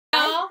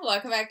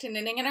welcome back to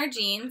Knitting in Our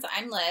Jeans.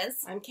 I'm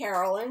Liz. I'm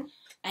Carolyn.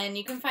 And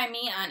you can find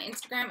me on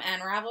Instagram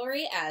and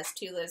Ravelry as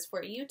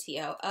Toolizzforyou,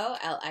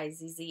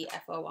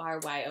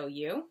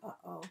 Toolizzforyou.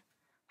 Uh-oh.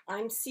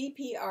 I'm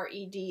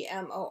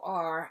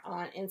cpredmor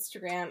on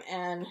Instagram,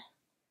 and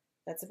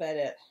that's about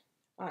it.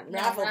 On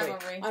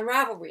Ravelry. On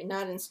Ravelry,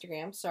 not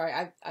Instagram. Sorry,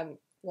 I've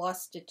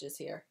lost stitches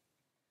here.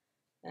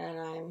 And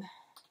I'm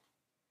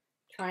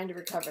trying to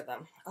recover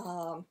them.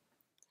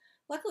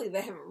 Luckily,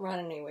 they haven't run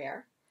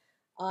anywhere.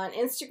 On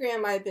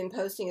Instagram, I've been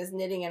posting as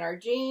Knitting in Our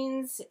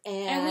Jeans.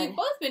 And we've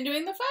both been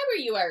doing the Fiber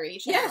URE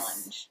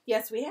challenge.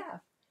 Yes, we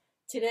have.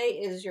 Today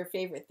is your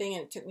favorite thing,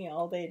 and it took me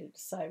all day to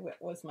decide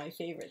what was my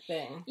favorite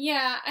thing.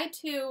 Yeah, I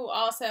too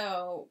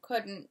also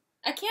couldn't.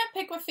 I can't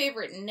pick a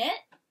favorite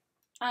knit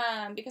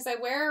because I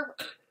wear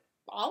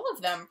all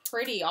of them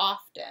pretty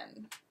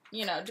often.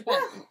 You know,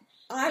 depending.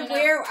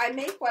 Well, I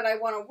make what I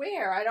want to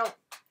wear. I don't,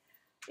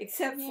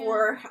 except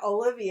for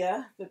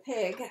Olivia, the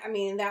pig. I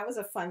mean, that was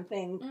a fun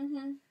thing.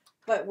 Mm-hmm.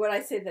 But would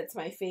I say that's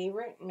my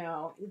favorite?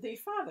 No. The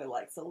father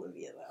likes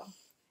Olivia, though.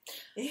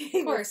 Of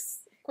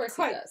course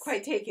he does.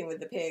 Quite taken with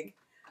the pig.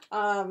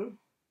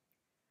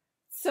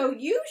 So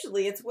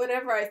usually it's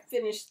whatever I've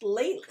finished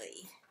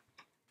lately.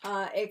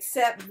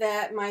 Except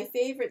that my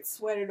favorite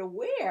sweater to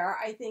wear,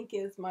 I think,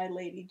 is my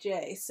Lady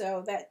J.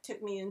 So that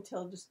took me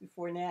until just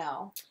before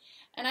now.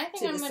 And I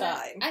think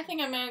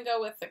I'm gonna go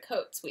with the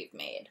coats we've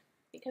made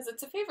because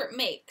it's a favorite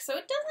make. So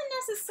it doesn't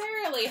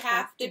necessarily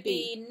have to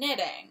be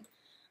knitting.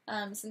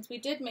 Since we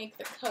did make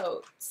the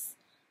coats.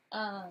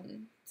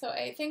 So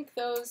I think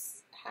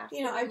those have to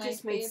be I've my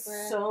just made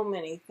favorite. so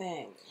many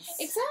things.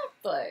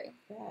 Exactly.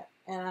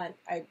 And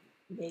I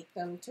make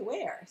them to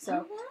wear.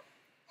 So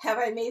have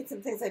I made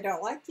some things I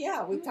don't like?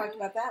 Yeah, we talked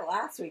about that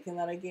last week, and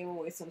then I gave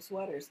away some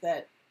sweaters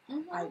that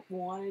I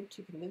wanted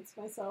to convince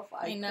myself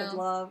I could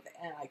love,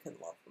 and I could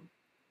love them.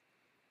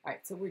 All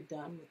right, so we're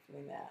done with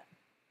doing that.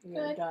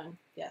 We're done.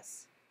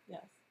 Yes.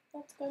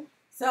 That's good.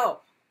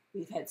 So,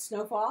 we've had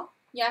snowfall.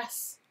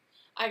 Yes.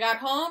 I got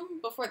home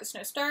before the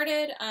snow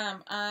started.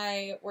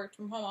 I worked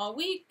from home all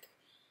week.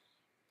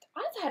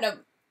 I've had a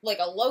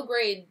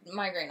low-grade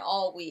migraine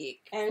all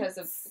week because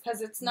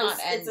it's not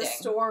ending. It's a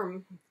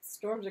storm.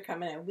 Storms are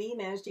coming in. We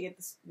managed to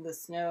get the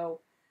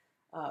snow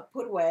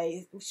put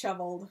away,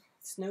 shoveled,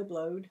 snow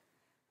blowed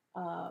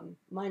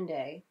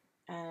Monday,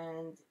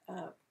 and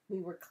we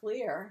were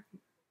clear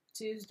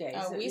Tuesday.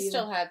 Oh, so we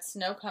still had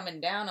snow coming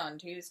down on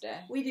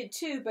Tuesday. We did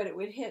too, but it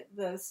would hit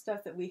the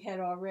stuff that we had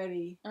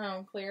already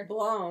cleared,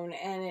 blown,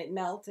 and it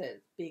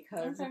melted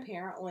because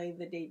apparently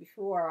the day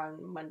before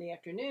on Monday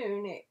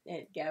afternoon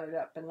it gathered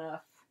up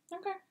enough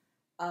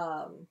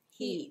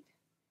heat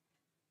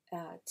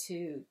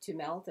to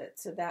melt it.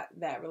 So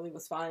that really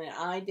was fun. And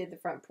I did the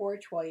front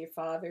porch while your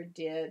father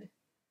did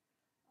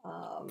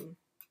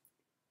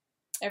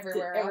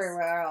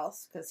everywhere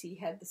else because he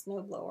had the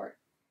snowblower.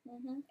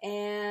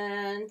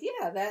 And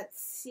that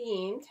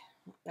seemed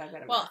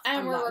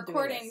and we're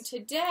recording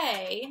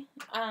today,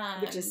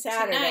 which is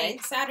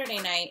Saturday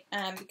night,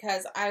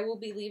 because I will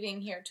be leaving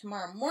here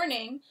tomorrow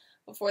morning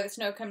before the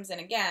snow comes in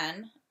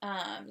again,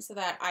 so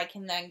that I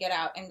can then get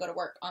out and go to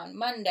work on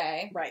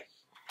Monday,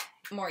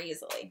 more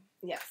easily.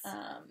 Yes.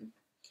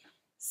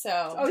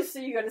 So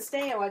you're going to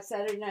stay and watch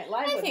Saturday Night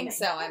Live? I think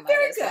so. I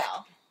might as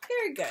well.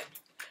 Very good.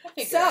 I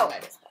figure I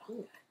might as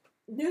well.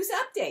 News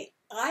update.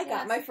 I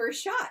got my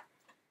first shot.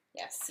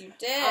 Yes, you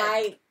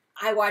did.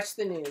 I watch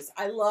the news.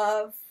 I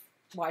love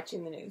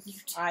watching the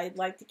news. I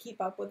like to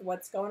keep up with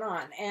what's going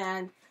on.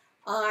 And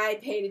I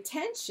paid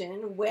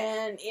attention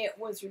when it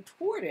was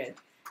reported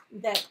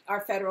that our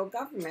federal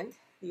government,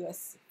 the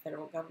U.S.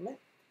 federal government,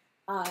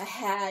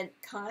 had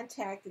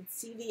contacted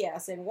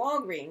CVS and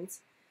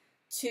Walgreens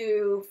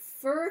to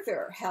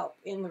further help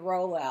in the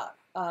rollout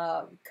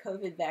of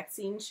COVID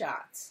vaccine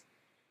shots.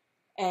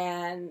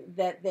 And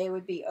that they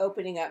would be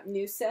opening up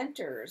new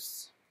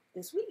centers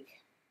this week.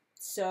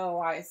 So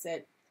I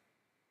said,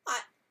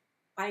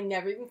 I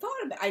never even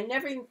thought of it. I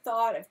never even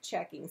thought of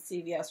checking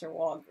CVS or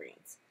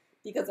Walgreens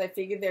because I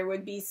figured there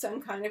would be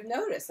some kind of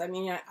notice. I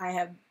mean, I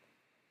have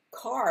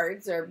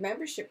cards or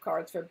membership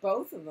cards for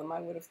both of them.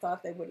 I would have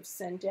thought they would have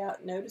sent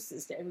out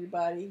notices to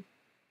everybody,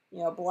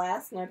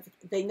 blast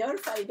notification. They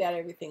notify you about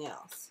everything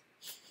else.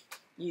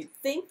 You'd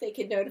think they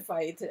could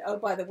notify you to, oh,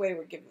 by the way,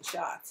 we're giving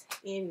shots.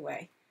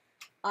 Anyway,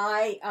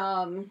 I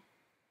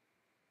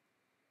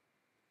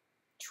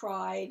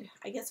tried,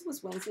 I guess it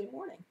was Wednesday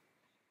morning.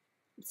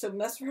 So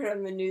must have heard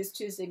on the news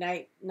Tuesday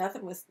night.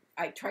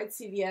 I tried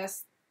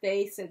CVS.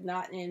 They said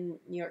not in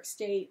New York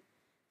State.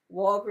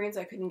 Walgreens,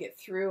 I couldn't get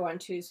through on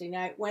Tuesday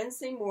night.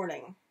 Wednesday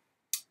morning,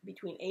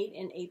 between 8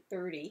 and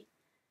 8:30,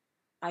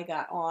 I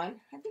got on.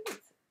 I think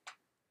it's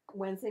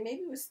Wednesday.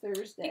 Maybe it was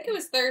Thursday. I think it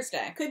was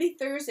Thursday. Could be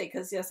Thursday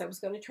because, yes, I was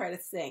going to try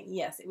to sing.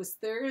 Yes, it was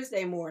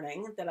Thursday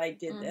morning that I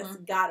did this.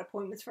 Got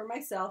appointments for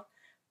myself.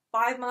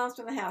 5 miles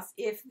from the house,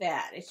 if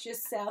that. It's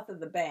just south of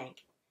the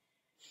bank.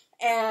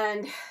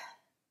 And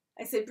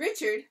I said,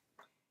 Richard,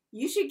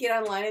 you should get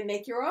online and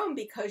make your own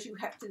because you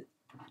have to,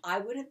 I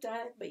would have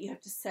done it, but you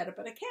have to set up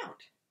an account.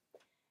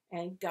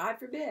 And God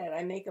forbid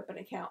I make up an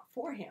account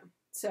for him.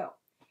 So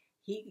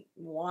he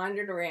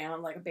wandered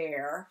around like a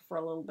bear for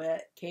a little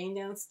bit, came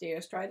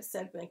downstairs, tried to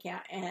set up an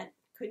account, and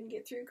couldn't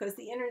get through because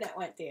the internet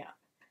went down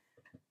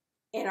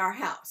in our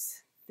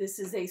house. This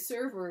is a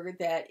server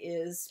that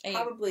is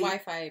probably a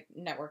Wi-Fi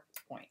network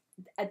point.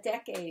 A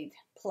decade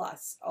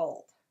plus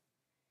old.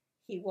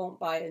 He won't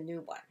buy a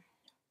new one.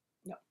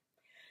 No.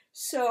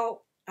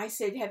 So I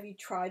said, have you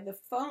tried the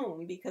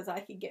phone? Because I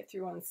could get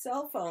through on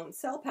cell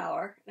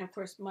power. And of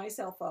course, my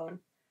cell phone,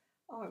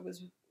 it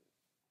was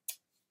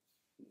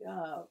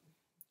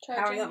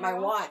powering up my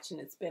watch, and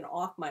it's been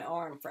off my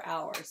arm for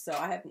hours. So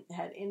I haven't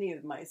had any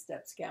of my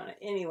steps counted.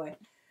 Anyway,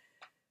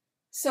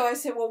 so I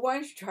said, well, why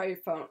don't you try your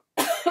phone?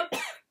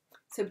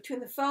 So between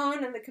the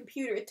phone and the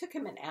computer, it took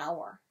him an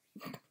hour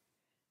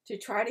to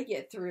try to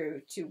get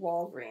through to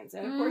Walgreens.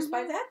 And of course,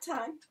 by that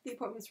time, the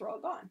appointments were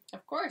all gone.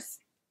 Of course.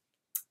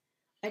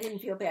 I didn't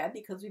feel bad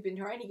because we've been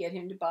trying to get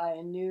him to buy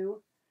a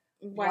new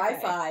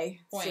Wi-Fi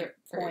point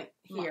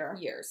here.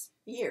 Years.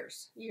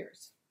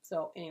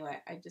 So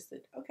anyway, I just said,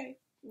 okay,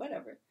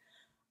 whatever.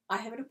 I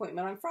have an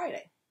appointment on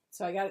Friday.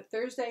 So I got it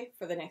Thursday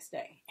for the next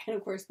day. And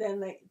of course, then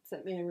they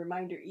sent me a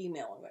reminder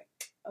email. I'm like,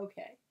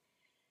 okay.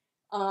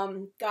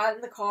 Got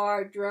in the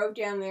car, drove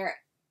down there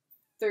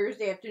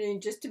Thursday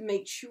afternoon just to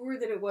make sure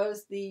that it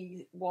was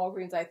the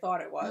Walgreens I thought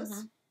it was.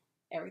 Mm-hmm.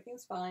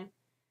 Everything's fine.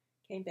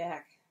 Came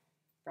back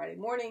Friday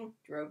morning,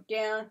 drove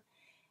down.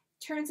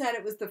 Turns out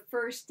it was the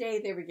first day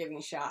they were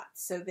giving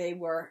shots. So they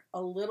were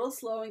a little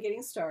slow in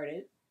getting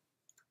started.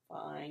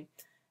 Fine.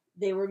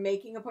 They were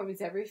making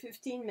appointments every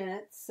 15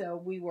 minutes.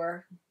 So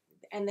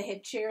and they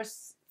had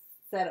chairs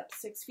set up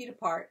 6 feet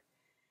apart.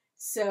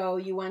 So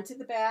you went to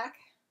the back.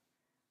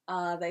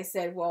 They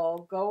said,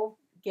 well, go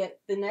get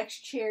the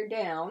next chair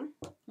down,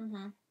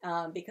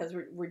 because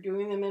we're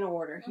doing them in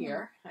order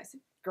here. I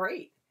said,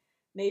 great.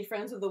 Made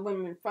friends with the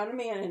women in front of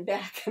me and in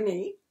back of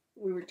me.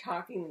 We were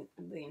talking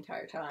the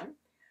entire time.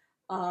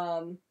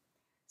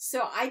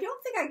 So I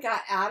don't think I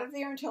got out of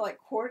there until like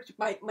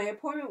my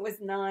appointment was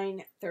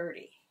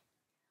 9:30.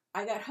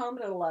 I got home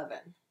at 11.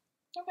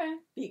 Okay.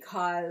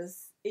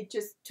 Because it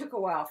just took a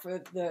while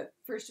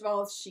first of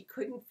all,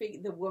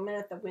 the woman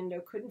at the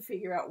window couldn't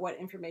figure out what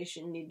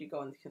information needed to go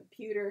on the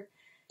computer.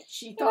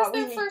 It was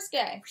their first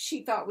day.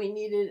 She thought we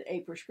needed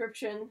a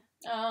prescription.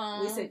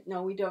 We said,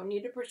 no, we don't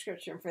need a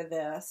prescription for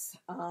this.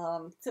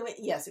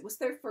 Yes, it was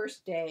their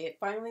first day.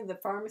 Finally, the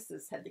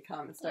pharmacist had to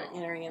come and start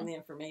entering in the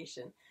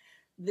information.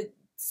 The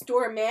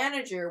store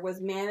manager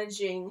was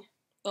managing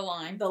the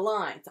lines.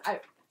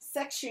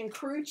 Section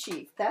crew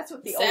chief. That's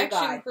what the old guy.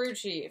 Section crew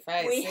chief.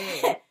 I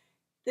see.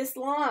 This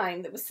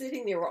line that was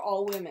sitting there were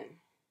all women.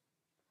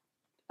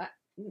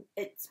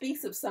 It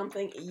speaks of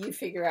something. You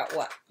figure out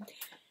what.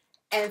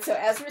 And so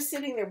as we're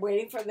sitting there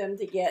waiting for them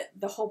to get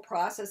the whole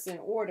process in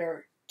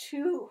order,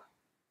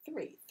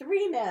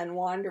 three men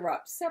wander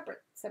up separate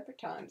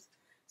times.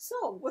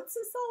 So what's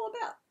this all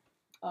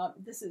about?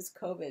 This is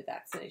COVID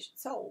vaccination.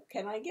 So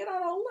can I get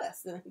on a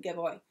list? And get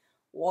going.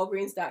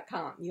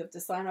 Walgreens.com. You have to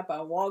sign up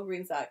on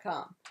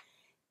Walgreens.com.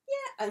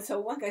 Yeah, and so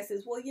one guy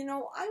says, well,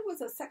 I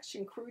was a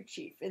section crew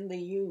chief in the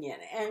union,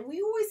 and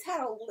we always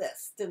had a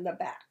list in the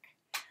back.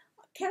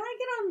 Can I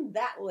get on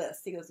that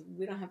list? He goes,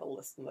 we don't have a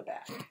list in the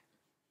back.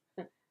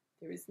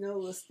 There is no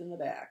list in the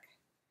back.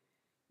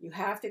 You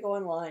have to go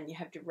online. You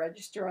have to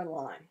register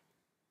online.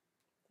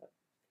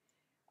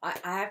 I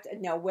have to,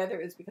 now whether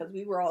it's because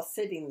we were all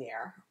sitting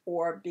there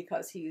or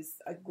because he's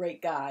a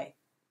great guy,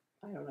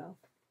 I don't know.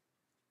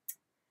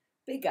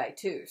 Big guy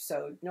too,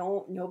 so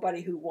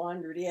nobody who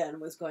wandered in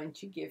was going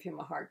to give him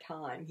a hard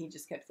time. He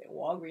just kept saying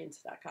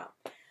Walgreens.com.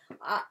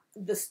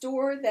 The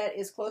store that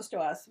is close to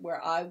us,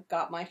 where I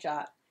got my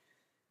shot,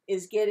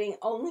 is getting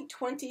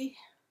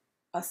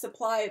a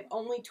supply of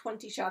only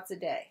 20 shots a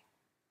day,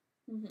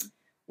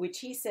 which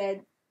he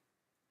said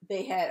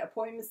they had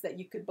appointments that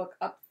you could book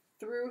up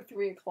through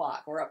 3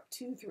 o'clock or up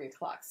to 3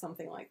 o'clock,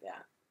 something like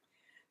that.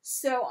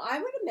 So I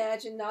would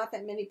imagine not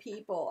that many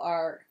people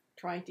are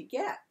trying to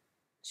get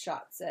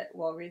shots at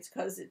Walgreens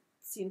because it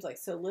seems like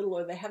so little,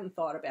 or they haven't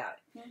thought about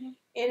it.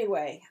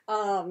 Anyway,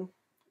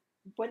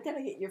 when did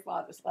I get your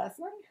father's? Last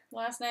night?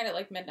 Last night at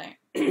like midnight.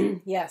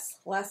 Yes,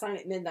 last night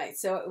at midnight.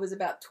 So it was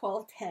about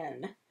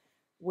 12:10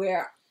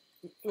 where,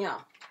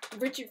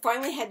 Richard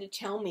finally had to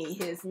tell me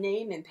his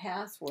name and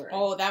password.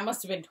 Oh, that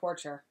must have been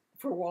torture.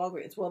 For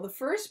Walgreens. Well, the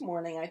first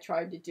morning I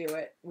tried to do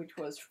it, which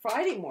was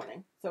Friday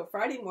morning. So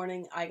Friday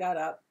morning I got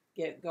up,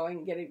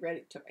 getting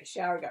ready, took my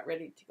shower, got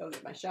ready to go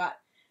get my shot.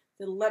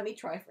 Let me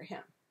try for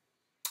him.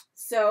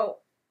 So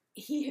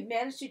he had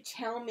managed to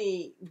tell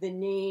me the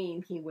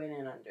name he went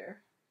in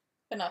under.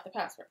 But not the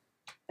password.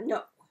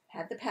 No,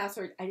 had the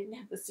password. I didn't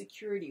have the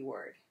security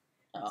word.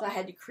 Oh. So I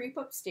had to creep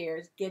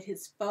upstairs, get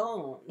his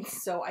phone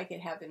so I could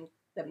have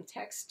them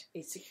text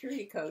a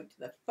security code to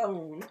the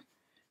phone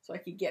so I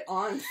could get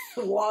on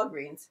the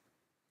Walgreens.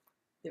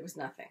 There was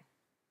nothing.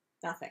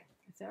 Nothing.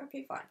 I said,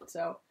 okay, fine.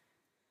 So,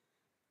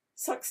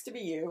 sucks to be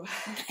you.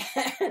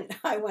 And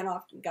I went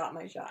off and got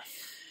my shot.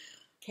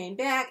 Came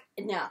back.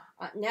 Now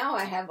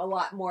I have a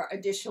lot more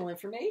additional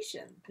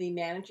information. The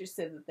manager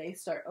said that they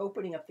start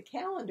opening up the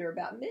calendar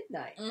about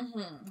midnight.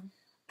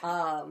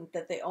 Mm-hmm.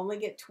 That they only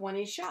get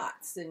 20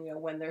 shots. And,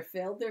 when they're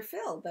filled, they're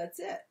filled. That's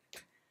it.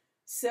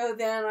 So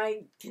then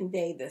I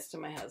conveyed this to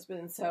my husband.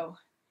 And so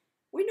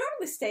we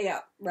normally stay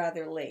up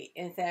rather late.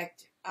 In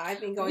fact,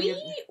 I've been going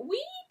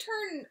We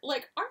turn,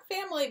 our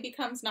family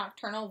becomes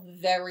nocturnal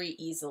very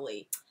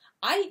easily.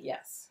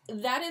 Yes.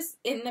 That is,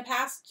 in the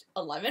past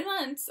 11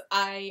 months,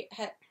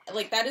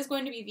 that is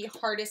going to be the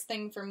hardest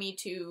thing for me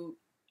to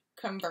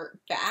convert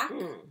back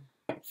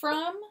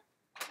from,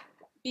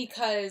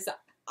 because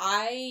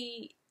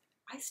I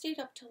stayed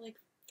up till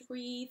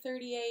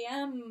 3:30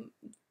 a.m.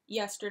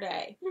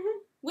 yesterday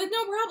with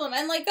no problem,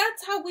 and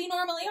that's how we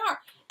normally are.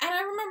 And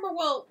I remember,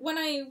 when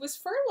I was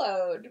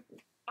furloughed,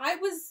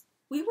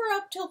 we were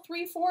up till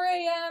 3-4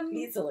 a.m.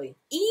 Easily.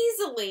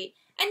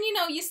 And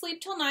you sleep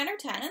till 9 or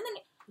 10, and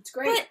then it's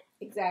great. But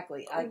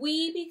exactly.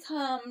 We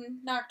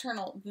become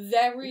nocturnal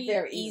very,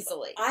 very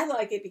easily. I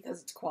like it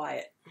because it's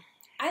quiet.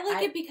 I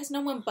like it because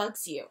no one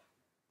bugs you.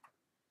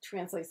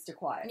 Translates to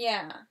quiet.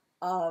 Yeah.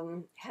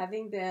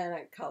 Having been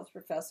a college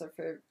professor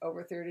for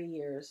over 30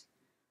 years,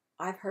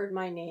 I've heard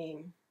my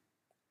name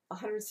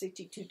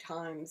 162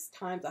 times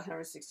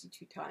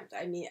 162 times.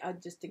 I mean,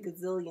 just a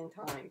gazillion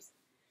times.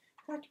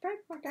 Dr.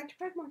 Predmor, Dr.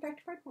 Predmor,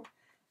 Dr. Predmor.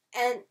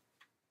 And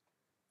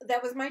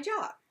that was my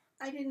job.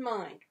 I didn't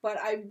mind, but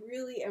I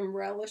really am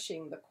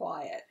relishing the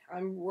quiet.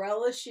 I'm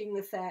relishing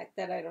the fact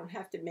that I don't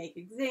have to make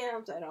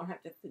exams. I don't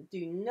have to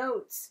do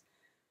notes.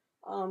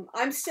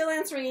 I'm still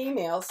answering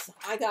emails.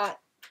 I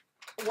got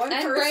one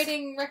person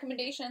writing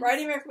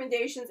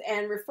recommendations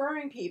and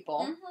referring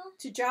people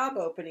to job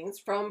openings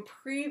from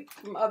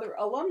other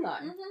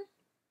alumni.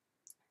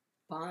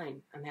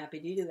 Fine, I'm happy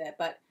to do that,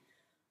 but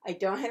I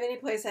don't have any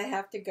place I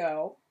have to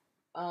go,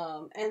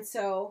 and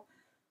so.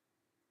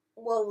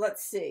 Well,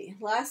 let's see.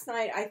 Last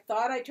night, I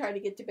thought I tried to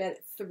get to bed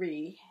at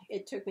 3.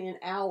 It took me an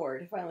hour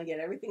to finally get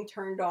everything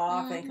turned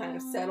off and kind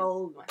of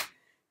settled, my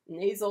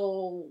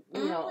nasal,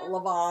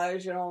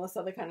 lavage and all this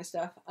other kind of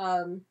stuff.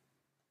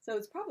 So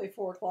it's probably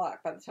 4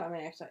 o'clock by the time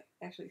I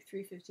actually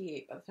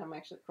 3:58 by the time I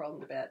actually crawled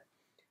into bed.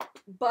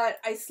 But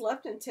I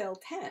slept until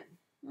 10.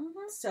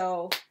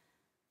 So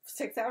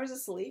 6 hours of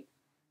sleep,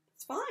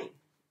 it's fine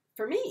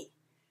for me.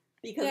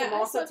 Because I'm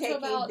also taking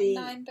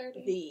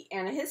the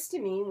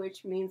antihistamine,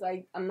 which means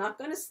I'm not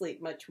going to sleep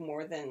much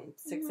more than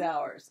 6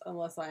 hours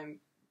unless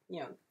I'm,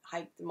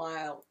 hiked a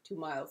mile, 2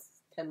 miles,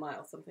 10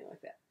 miles, something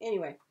like that.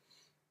 Anyway,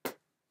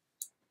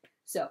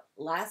 so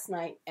last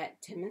night at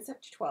 10 minutes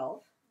after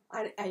 12,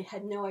 I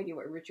had no idea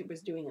what Richard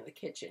was doing in the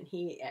kitchen.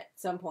 He, at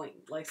some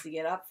point, likes to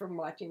get up from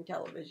watching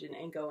television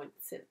and go and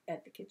sit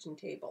at the kitchen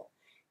table.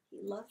 He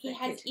loves that. He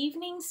has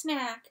evening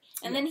snack,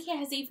 and then he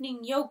has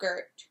evening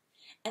yogurt.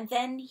 And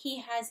then he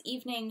has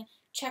evening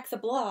check the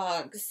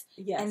blogs.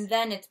 Yes. And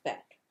then it's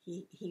bed.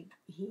 He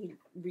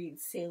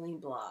reads sailing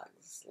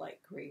blogs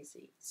like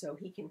crazy. So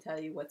he can tell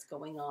you what's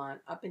going on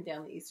up and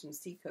down the eastern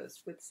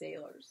seacoast with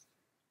sailors.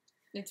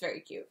 It's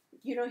very cute.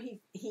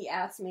 He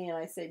asked me and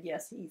I said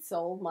yes, he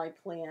sold my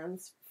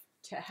plans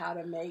to how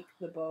to make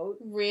the boat.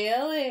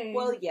 Really?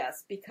 Well,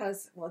 yes,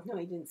 because, no,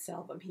 he didn't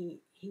sell them. He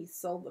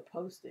sold the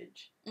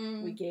postage.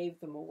 We gave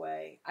them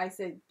away. I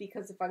said,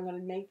 because if I'm going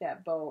to make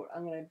that boat,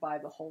 I'm going to buy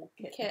the whole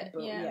kit. The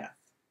boat. Yeah. Yes.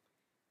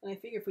 And I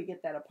figure if we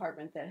get that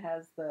apartment that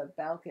has the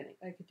balcony,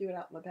 I could do it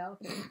out in the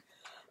balcony.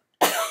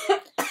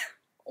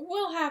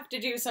 We'll have to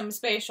do some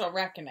spatial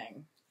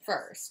reckoning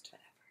first.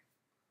 Whatever.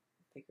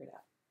 Figure it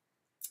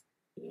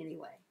out.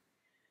 Anyway.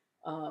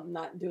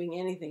 Not doing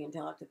anything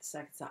until after the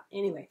second stop.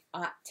 Anyway,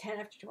 10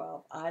 after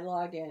 12, I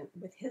logged in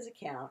with his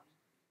account,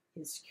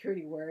 his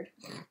security word.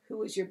 Who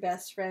was your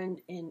best friend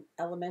in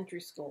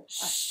elementary school?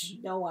 I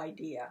had no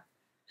idea.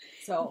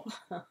 So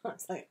I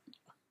was like,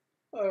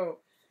 oh.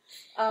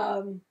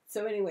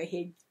 So anyway,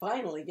 he'd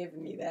finally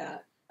given me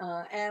that.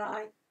 And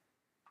I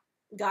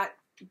got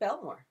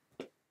Belmore,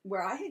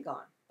 where I had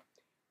gone.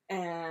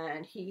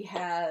 And he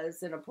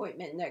has an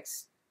appointment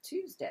next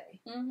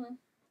Tuesday.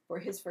 For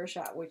his first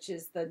shot, which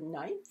is the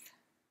 9th?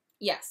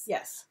 Yes.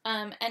 Yes.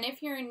 And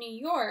if you're in New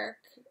York,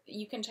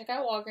 you can check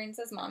out Walgreens,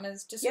 as Mom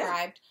has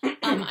described. Yeah.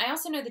 I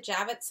also know the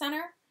Javits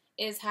Center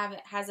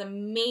has a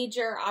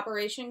major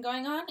operation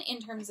going on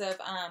in terms of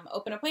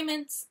open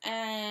appointments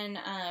and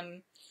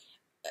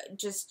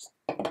just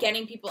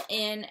getting people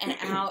in and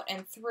out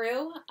and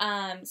through.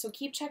 So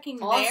keep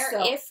checking also,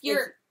 there. If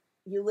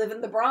you live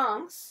in the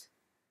Bronx...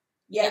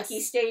 Yankee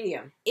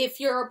Stadium. If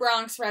you're a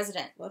Bronx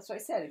resident. Well, that's what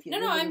I said. If you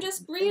I'm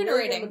just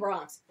reiterating. In the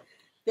Bronx.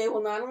 They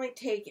will not only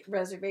take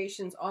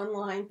reservations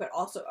online, but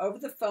also over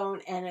the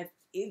phone. And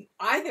if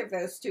either of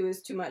those two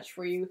is too much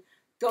for you,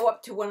 go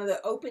up to one of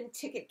the open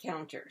ticket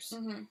counters.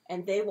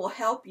 And they will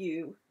help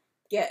you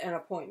get an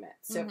appointment.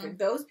 So for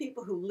those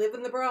people who live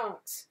in the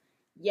Bronx,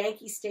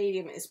 Yankee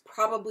Stadium is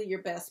probably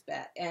your best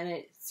bet. And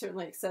it's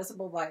certainly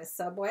accessible via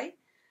subway.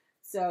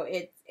 So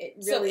it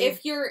really. So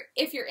if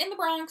you're in the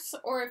Bronx,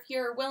 or if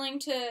you're willing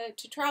to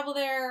travel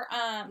there,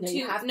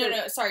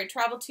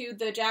 travel to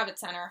the Javits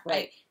Center.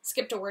 Right. I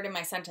skipped a word in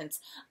my sentence.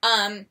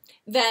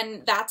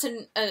 Then that's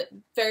a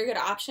very good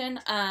option.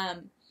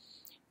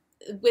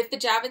 With the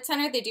Javits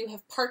Center, they do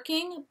have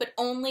parking, but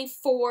only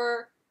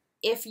for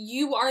if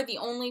you are the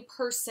only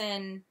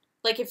person.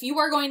 Like, if you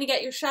are going to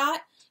get your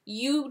shot,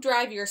 you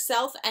drive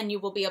yourself, and you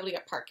will be able to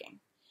get parking.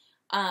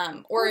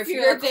 Or if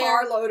you're a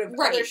carload of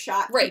other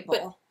shot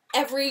people.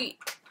 But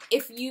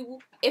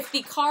if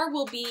the car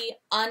will be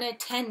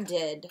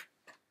unattended,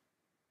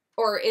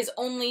 or is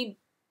only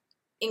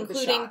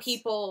including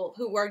people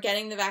who are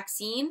getting the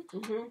vaccine,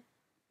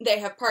 they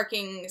have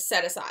parking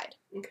set aside.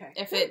 Okay.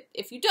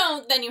 If you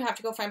don't, then you have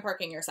to go find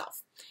parking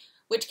yourself,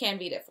 which can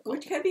be difficult.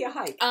 Which can be a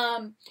hike.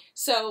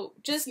 So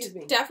just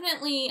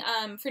definitely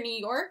for New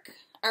York,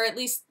 or at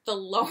least the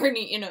lower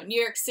New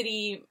York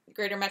City,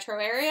 greater metro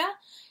area,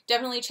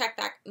 definitely check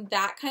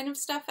that kind of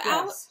stuff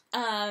out.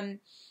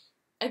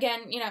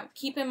 Again,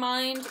 keep in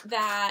mind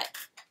that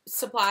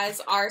supplies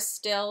are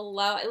still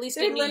low, at least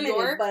in New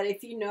York. But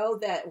if you know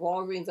that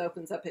Walgreens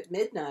opens up at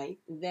midnight,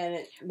 then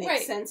it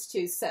makes sense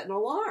to set an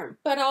alarm.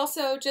 But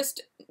also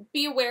just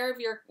be aware of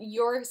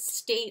your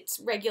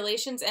state's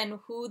regulations and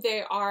who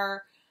they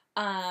are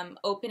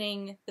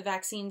opening the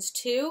vaccines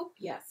to.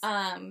 Yes.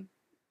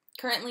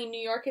 Currently, New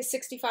York is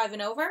 65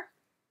 and over.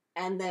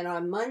 And then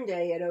on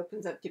Monday, it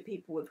opens up to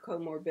people with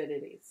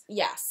comorbidities.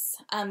 Yes.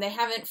 They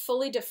haven't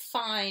fully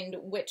defined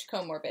which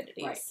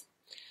comorbidities. Right.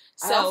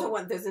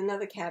 So, there's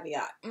another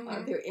caveat.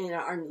 They're in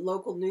our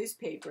local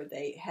newspaper,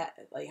 they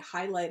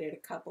highlighted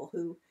a couple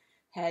who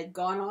had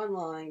gone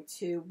online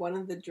to one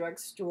of the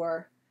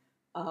drugstore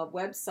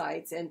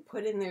websites and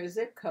put in their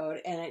zip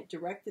code, and it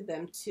directed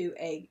them to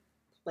a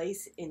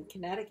place in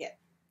Connecticut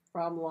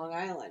from Long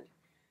Island.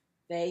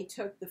 They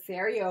took the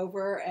ferry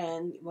over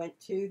and went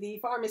to the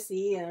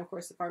pharmacy, and of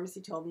course the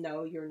pharmacy told them,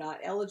 no, you're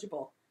not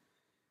eligible.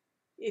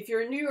 If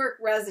you're a New York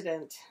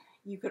resident,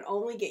 you can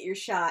only get your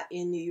shot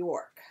in New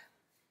York,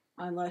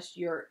 unless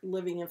you're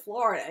living in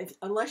Florida.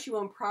 Unless you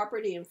own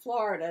property in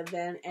Florida,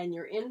 and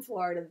you're in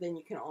Florida, then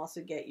you can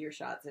also get your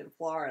shots in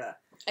Florida.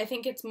 I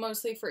think it's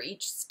mostly for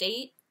each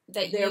state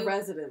that they're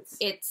residents.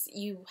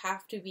 You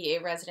have to be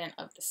a resident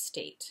of the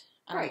state,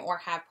 right, or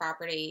have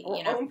property,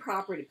 or own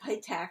property, pay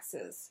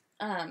taxes.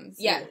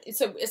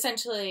 So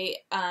essentially,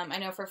 I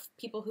know for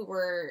people who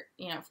were,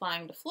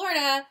 flying to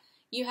Florida,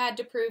 you had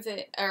to prove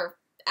that, or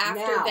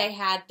after they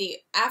had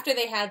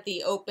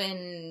the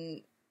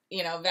open,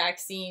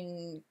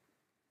 vaccine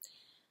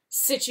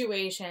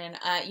situation,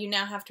 you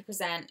now have to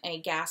present a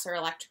gas or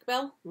electric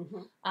bill,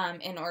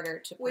 in order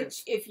to prove.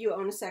 Which, if you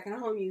own a second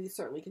home, you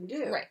certainly can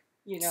do. Right.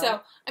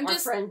 So our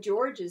friend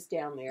George is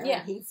down there.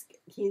 Yeah. And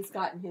he's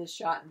gotten his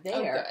shot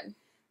there. Oh, good.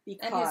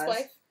 Because, and his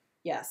wife?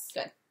 Yes.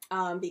 Good.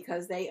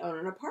 Because they own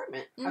an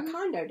apartment, a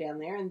condo down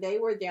there, and they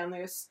were down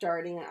there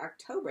starting in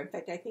October. In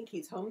fact, I think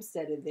he's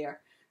homesteaded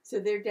there. So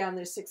they're down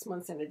there 6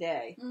 months and a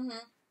day.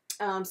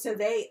 So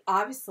they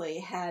obviously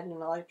had an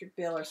electric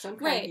bill or some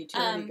kind of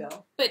utility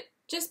bill. But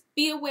just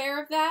be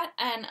aware of that,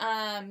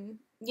 and,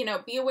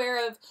 be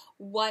aware of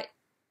what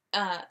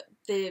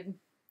the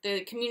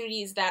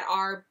communities that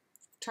are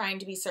trying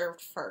to be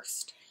served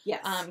first.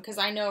 Yes. Because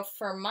I know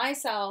for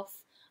myself,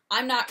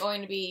 I'm not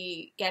going to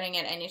be getting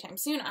it anytime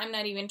soon. I'm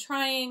not even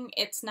trying.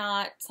 It's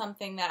not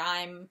something that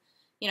I'm,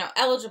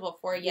 eligible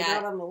for yet.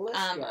 You're not on the list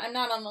yet. I'm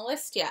not on the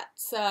list yet.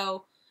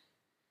 So,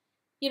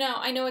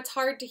 I know it's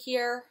hard to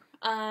hear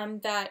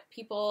that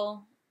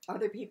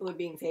other people are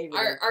being favored.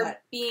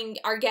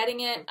 Are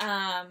getting it.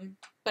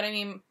 But I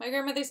mean, my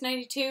grandmother's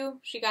 92.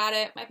 She got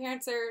it. My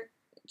parents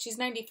she's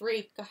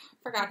 93. God, I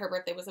forgot her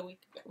birthday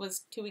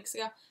was 2 weeks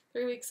ago,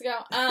 3 weeks ago.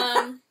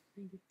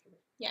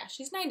 Yeah,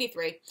 she's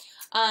 93.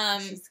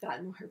 She's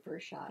gotten her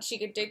first shot. She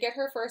did get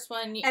her first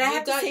one. And I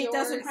have to say, it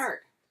doesn't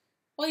hurt.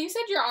 Well, you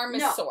said your arm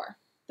is sore.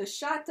 The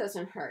shot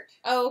doesn't hurt.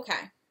 Oh,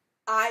 okay.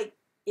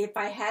 If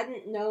I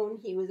hadn't known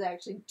he was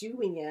actually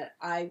doing it,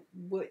 I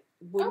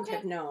wouldn't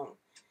have known.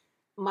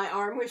 My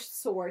arm was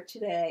sore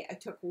today. I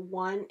took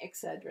one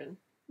Excedrin.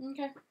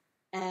 Okay.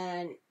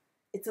 And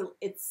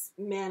it's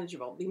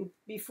manageable.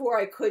 Before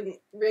I couldn't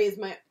raise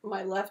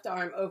my left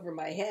arm over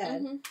my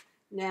head.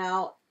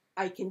 Now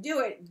I can do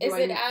it. Is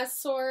it as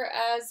sore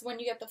as when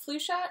you get the flu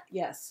shot?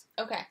 Yes.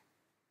 Okay.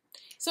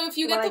 So if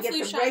you get the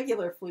flu shot,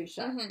 regular flu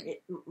shot,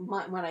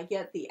 when I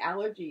get the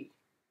allergy,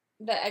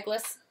 the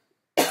eggless,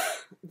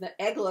 the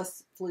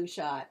eggless flu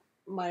shot,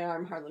 my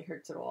arm hardly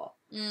hurts at all.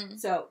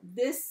 So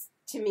this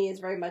to me is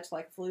very much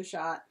like a flu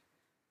shot.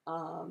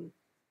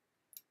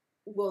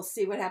 We'll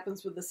see what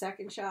happens with the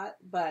second shot,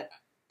 but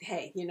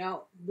hey,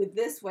 with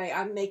this way,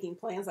 I'm making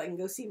plans. I can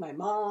go see my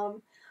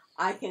mom.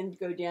 I can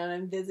go down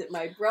and visit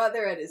my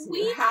brother at his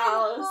new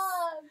house.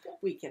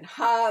 We can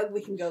hug.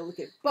 We can go look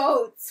at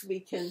boats. We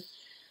can.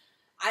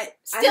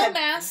 Still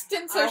masked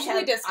and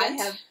socially distant.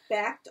 I have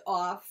backed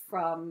off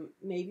from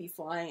maybe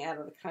flying out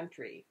of the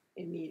country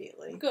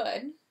immediately.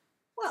 Good.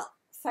 Well,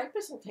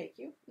 Cyprus will take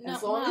you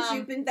as long as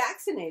you've been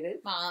vaccinated.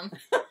 Mom.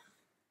 What?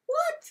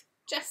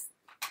 Just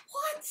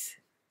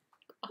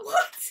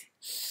What?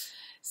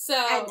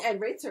 So and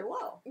rates are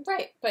low,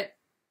 right? But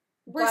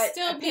we're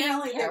still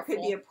apparently being there careful.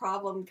 could be a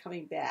problem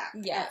coming back.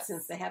 Yes,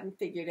 since they haven't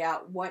figured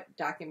out what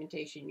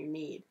documentation you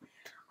need.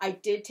 I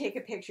did take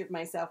a picture of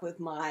myself with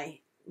my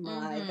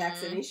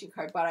vaccination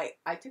card, but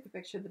I took a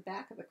picture of the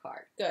back of the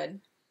card. Good.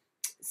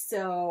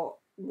 So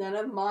none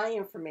of my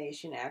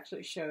information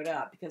actually showed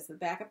up because the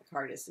back of the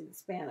card is in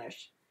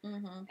Spanish.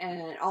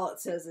 And all it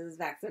says is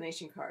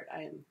vaccination card.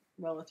 I am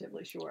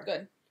relatively sure.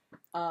 Good.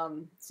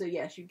 So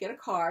yes, you get a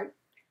card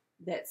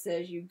that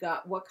says you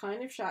got what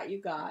kind of shot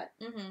you got.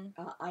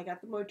 I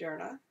got the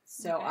Moderna,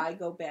 so Okay. I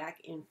go back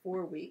in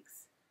 4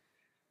 weeks.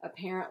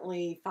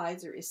 Apparently,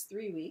 Pfizer is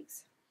 3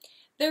 weeks.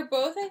 They're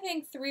both, I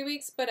think, 3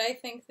 weeks, but I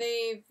think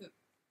they've,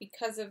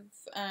 because of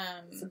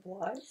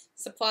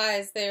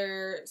supplies,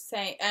 they're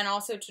saying, and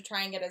also to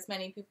try and get as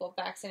many people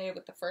vaccinated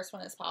with the first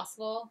one as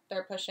possible,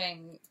 they're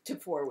pushing to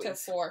 4 weeks.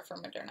 To 4 for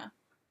Moderna.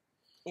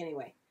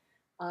 Anyway.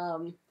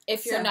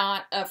 If you're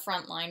not a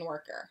frontline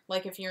worker.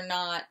 Like, if you're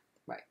not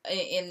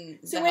in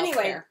the So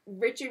anyway,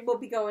 Richard will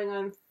be going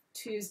on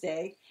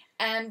Tuesday.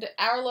 And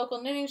our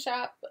local knitting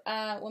shop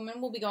woman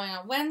will be going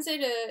on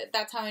Wednesday.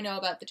 That's how I know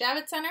about the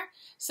Javits Center.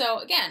 So,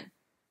 again,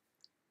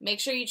 make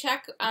sure you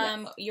check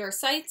your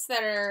sites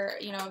that are,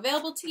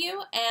 available to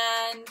you,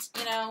 and,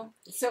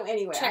 So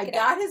anyway, I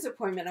got his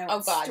appointment. I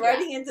went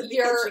strutting into the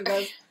kitchen.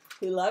 Goes,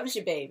 "Who loves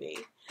you, baby?"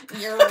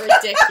 You're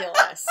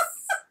ridiculous.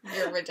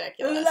 You're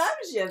ridiculous. Who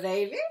loves you,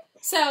 baby?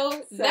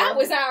 So that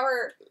was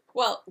our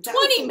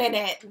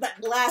 20-minute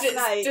last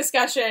night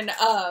discussion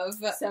of.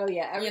 So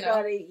yeah,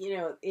 everybody,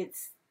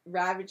 it's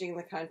ravaging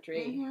the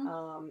country.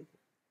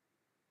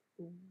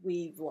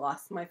 We've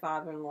lost my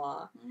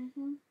father-in-law.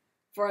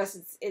 For us,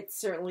 it's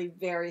certainly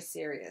very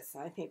serious.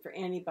 I think for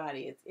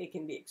anybody, it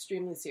can be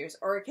extremely serious,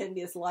 or it can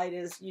be as light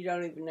as you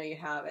don't even know you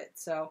have it.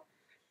 So,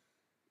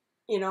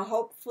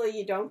 hopefully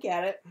you don't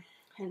get it,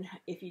 and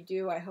if you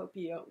do, I hope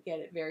you don't get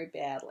it very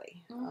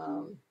badly.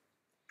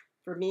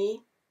 For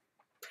me,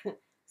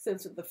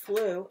 since with the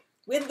flu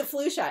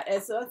shot,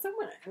 as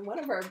one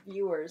of our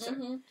viewers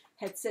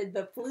had said,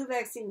 the flu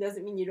vaccine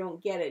doesn't mean you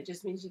don't get it; it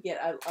just means you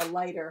get a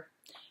lighter.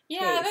 Yeah,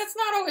 case. That's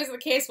not always the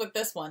case with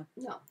this one.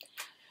 No.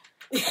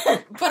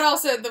 But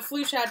also, the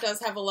flu shot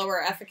does have a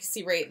lower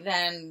efficacy rate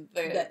than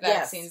the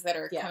vaccines that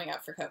are coming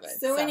out for COVID.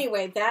 So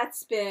anyway,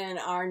 that's been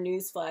our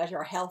newsflash,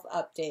 our health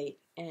update,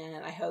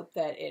 and I hope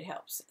that it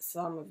helps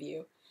some of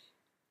you,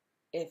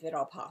 if at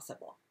all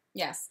possible.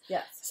 Yes.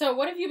 Yes. So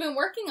what have you been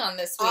working on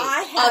this week?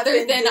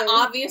 Other than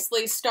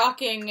obviously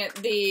stalking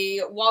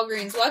the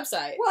Walgreens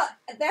website. Well,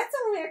 that's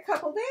only a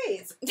couple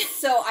days.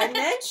 So I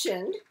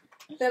mentioned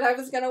that I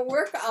was going to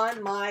work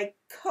on my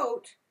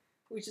coat,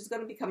 which is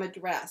going to become a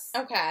dress.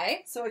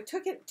 Okay. So I've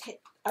taken it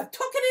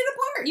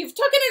apart. You've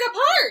taken it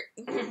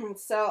apart.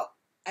 So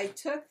I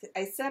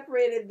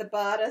separated the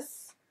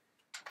bodice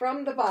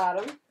from the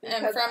bottom.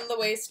 And from the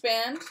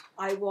waistband.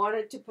 I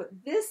wanted to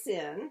put this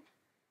in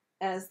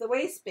as the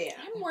waistband.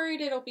 I'm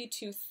worried it'll be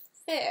too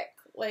thick.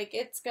 Like,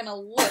 it's going to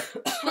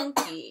look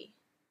chunky.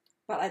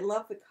 But I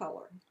love the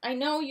color. I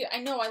know.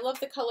 I love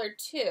the color,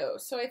 too.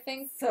 So I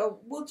think... So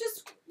we'll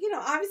just,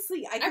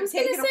 obviously I can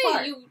take it apart. I was going to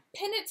say, you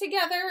pin it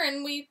together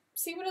and we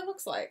see what it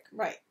looks like.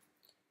 Right.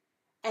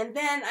 And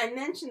then I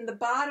mentioned the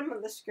bottom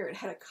of the skirt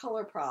had a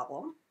color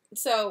problem.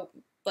 So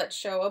let's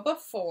show a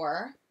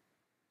before.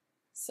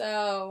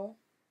 So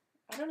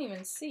I don't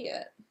even see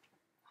it.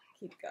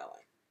 Keep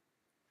going.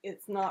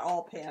 It's not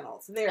all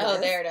panels. There it is. Oh,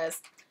 there it is.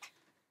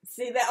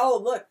 See that? Oh,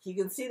 look. You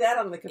can see that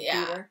on the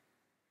computer.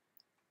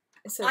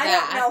 Yeah. So I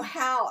don't know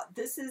how.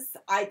 This is...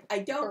 I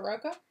don't...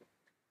 Barocco?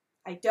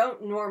 I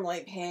don't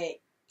normally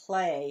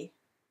play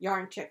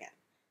Yarn Chicken.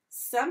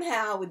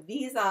 Somehow, with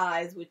these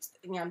eyes, which,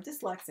 I'm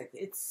dyslexic,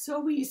 it's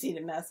so easy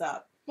to mess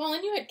up. Well,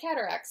 and you had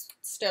cataracts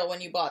still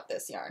when you bought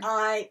this yarn.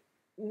 I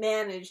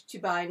managed to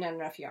buy not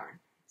enough yarn.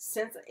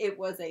 Since it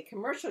was a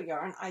commercial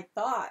yarn, I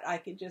thought I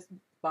could just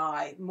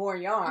buy more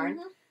yarn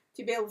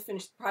to be able to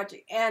finish the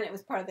project. And it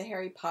was part of the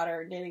Harry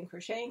Potter Knitting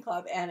Crocheting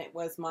Club, and it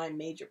was my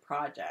major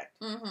project.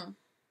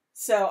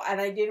 So, and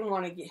I didn't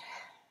want to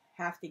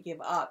have to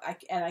give up.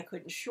 I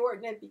couldn't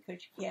shorten it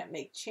because you can't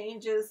make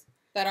changes.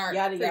 That aren't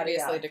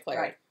previously declared.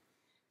 Right.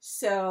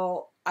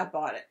 So I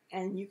bought it,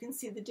 and you can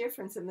see the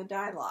difference in the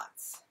dye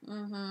lots.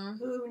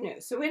 Who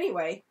knew? So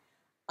anyway,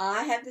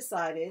 I have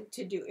decided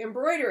to do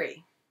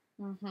embroidery.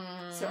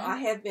 So I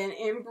have been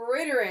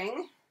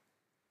embroidering.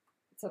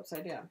 It's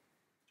upside down.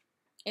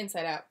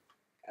 Inside out.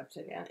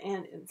 Upside down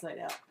and inside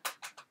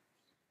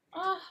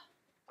out.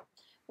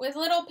 With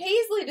little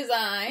paisley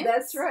designs.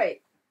 That's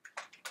right.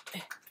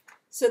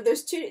 So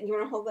there's two. You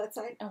want to hold that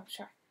side? Oh,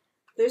 sure.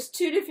 There's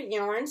two different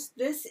yarns.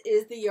 This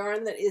is the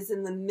yarn that is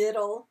in the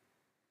middle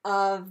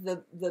of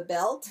the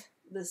belt,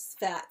 this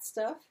fat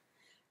stuff.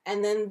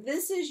 And then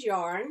this is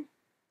yarn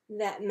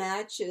that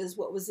matches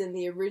what was in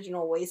the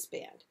original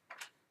waistband.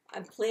 I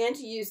plan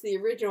to use the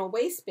original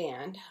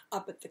waistband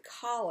up at the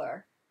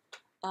collar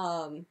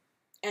and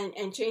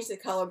change the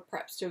color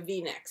perhaps to a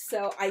V-neck.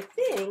 So I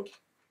think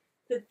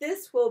that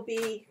this will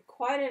be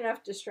quite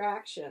enough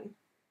distraction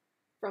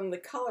from the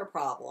color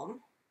problem,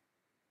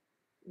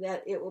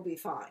 that it will be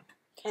fine.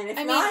 And if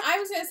I mean, I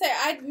was going to say,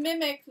 I'd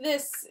mimic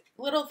this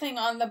little thing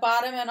on the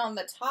bottom and on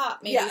the top,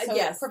 maybe, so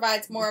it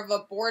provides more of a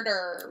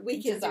border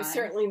we can design. do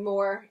certainly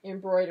more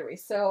embroidery.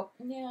 So,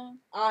 yeah,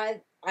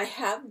 I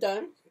have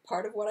done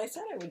part of what I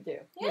said I would do,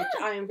 which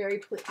I am very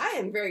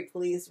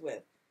pleased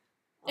with.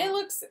 It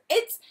looks,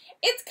 it's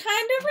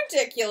kind of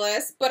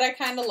ridiculous, but I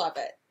kind of love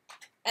it.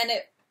 And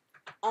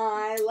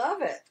I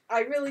love it.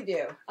 I really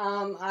do.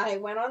 I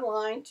went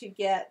online to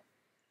get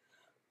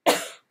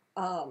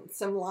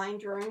some line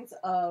drawings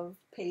of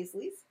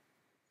Paisleys.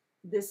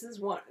 This is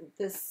one.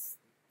 This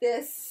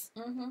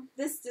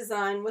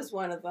design was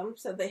one of them.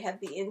 So they had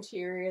the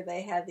interior.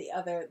 They had the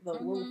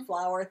little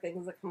flower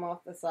things that come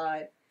off the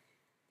side.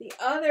 The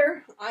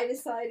other, I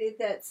decided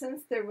that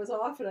since there was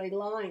often a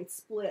line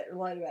split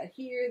right about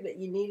here, that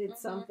you needed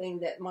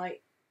something that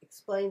might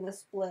explain the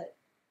split.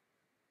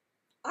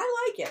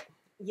 I like it.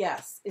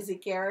 Yes. Is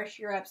it garish?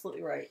 You're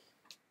absolutely right.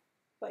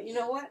 But you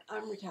know what?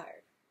 I'm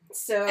retired.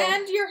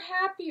 And you're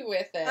happy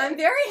with it. I'm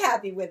very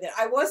happy with it.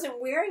 I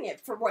wasn't wearing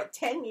it for,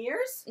 10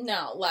 years?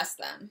 No, less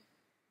than.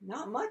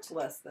 Not much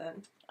less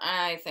than.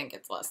 I think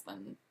it's less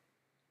than.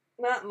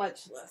 Not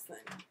much less than.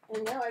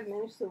 And now I've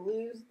managed to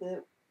lose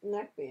the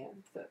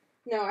neckband. So,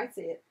 no, I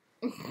see it.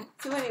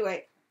 So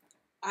anyway,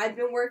 I've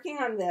been working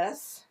on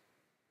this,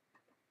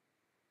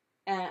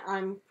 and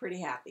I'm pretty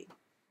happy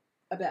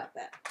about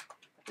that.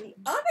 The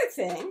other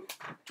thing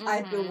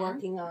I've been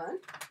working on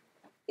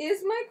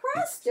is my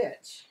cross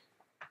stitch.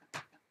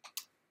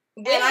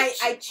 And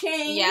I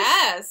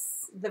changed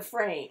the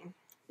frame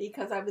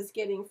because I was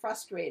getting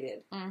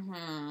frustrated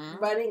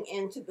running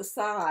into the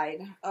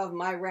side of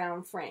my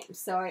round frame.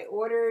 So I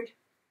ordered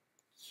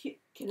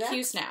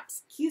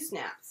Q-snaps.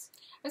 Q-snaps.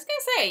 I was going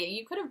to say,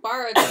 you could have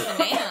borrowed some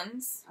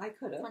bands. I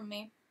could have. From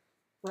me.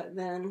 But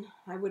then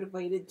I would have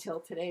waited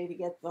till today to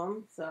get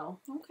them. So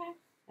okay.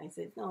 I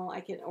said, no, I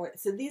can order.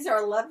 So these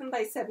are 11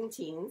 by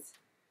 17s.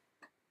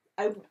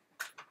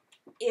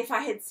 If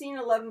I had seen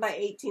 11 by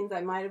 18s,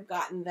 I might have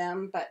gotten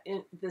them, but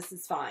this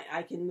is fine.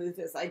 I can move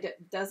this.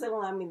 It doesn't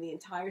allow me the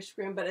entire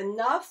scrim, but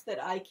enough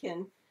that I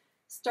can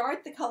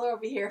start the color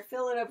over here,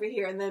 fill it over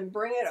here, and then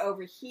bring it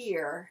over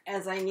here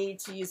as I need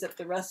to use up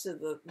the rest of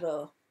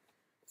the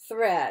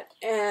thread.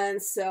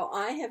 And so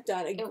I have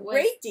done a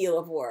great deal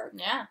of work.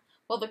 Yeah.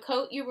 Well, the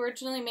coat you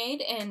originally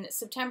made in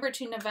September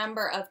to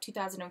November of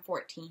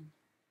 2014.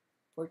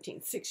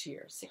 6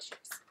 years. 6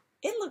 years.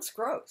 It looks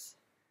gross.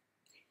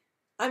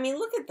 I mean,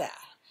 look at that.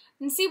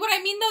 And see what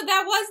I mean, though?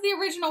 That was the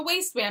original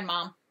waistband,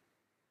 Mom.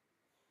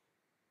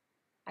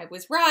 I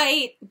was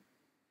right.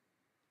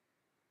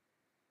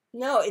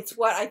 No, it's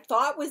what I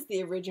thought was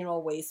the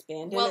original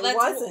waistband, and it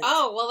wasn't.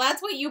 Oh, well,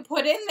 that's what you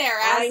put in there.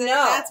 I know.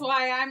 That's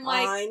why I'm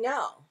like... I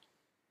know.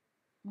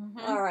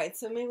 All right,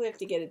 so maybe we have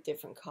to get a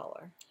different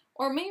color.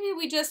 Or maybe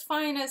we just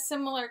find a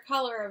similar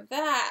color of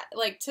that,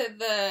 like to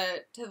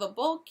the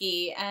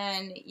bulky,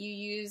 and you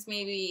use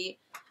maybe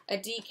a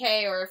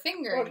DK or a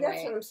fingering weight. Well,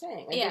 that's what I'm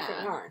saying. A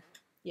different yarn.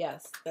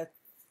 Yes, that's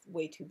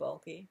way too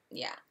bulky.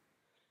 Yeah.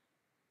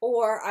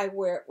 Or I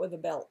wear it with a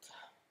belt.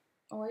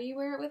 Or you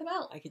wear it with a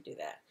belt. I could do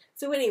that.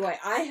 So anyway,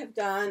 I have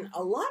done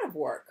a lot of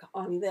work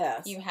on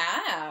this. You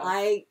have.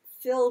 I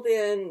filled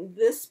in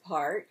this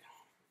part,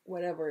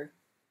 whatever.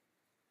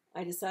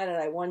 I decided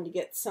I wanted to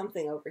get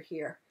something over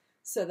here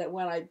so that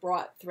when I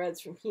brought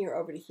threads from here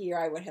over to here,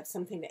 I would have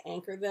something to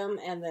anchor them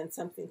and then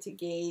something to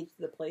gauge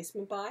the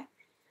placement by.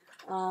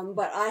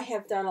 But I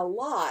have done a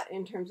lot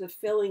in terms of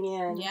filling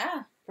in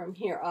from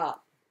here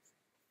up.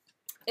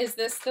 Is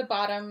this the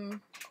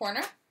bottom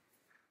corner?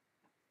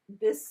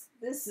 This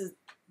is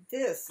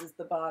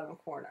the bottom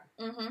corner.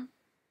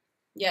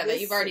 Yeah, that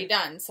you've already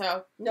done.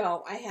 So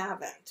no, I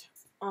haven't.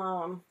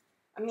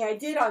 I mean, I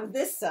did on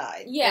this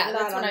side. Yeah, but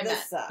that's not what on I this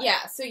meant. side.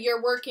 Yeah, so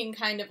you're working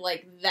kind of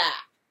like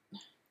that.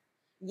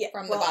 Yeah,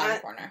 from the bottom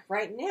corner.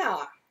 Right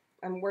now,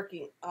 I'm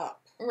working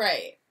up.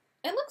 Right.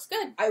 It looks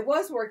good. I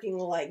was working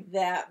like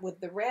that with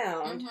the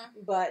round,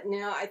 but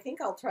now I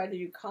think I'll try to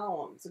do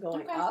columns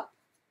going up,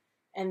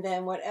 and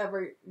then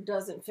whatever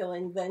doesn't fill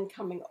in, then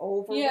coming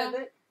over with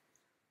it.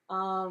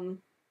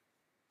 I'm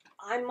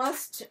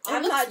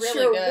not really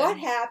sure what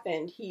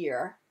happened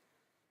here,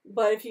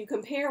 but if you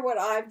compare what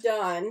I've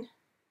done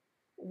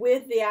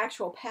with the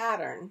actual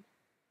pattern,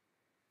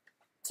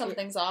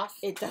 something's off.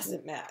 It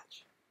doesn't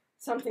match.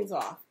 Something's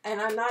off,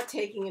 and I'm not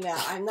taking it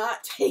out. I'm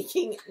not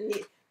taking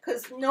it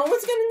because no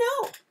one's going to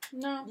know.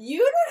 No, you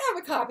don't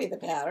have a copy of the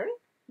pattern.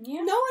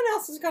 Yeah, no one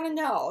else is going to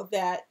know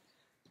that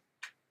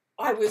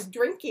I was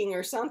drinking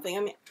or something. I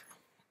mean,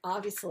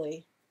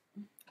 obviously,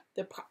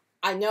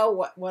 I know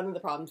what one of the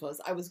problems was.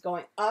 I was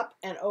going up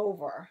and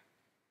over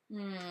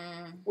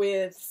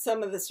with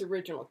some of this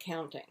original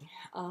counting.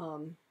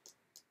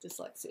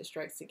 Dyslexia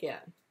strikes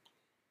again.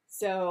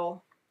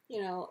 So,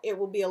 you know, it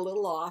will be a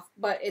little off,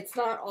 but it's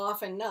not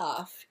off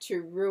enough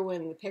to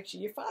ruin the picture.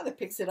 Your father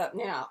picks it up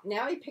now.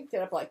 Now he picked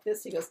it up like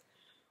this. He goes,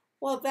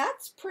 well,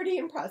 that's pretty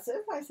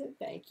impressive. I said,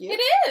 thank you.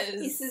 It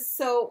is. He says,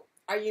 so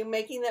are you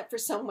making that for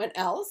someone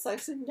else? I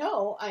said,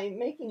 no, I'm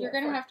making it. You're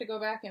going to have to go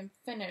back and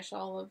finish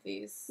all of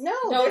these. No,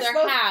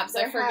 they're halves.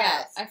 They're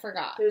halves. I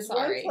forgot. There's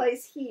Sorry. one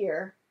place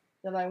here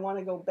that I want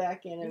to go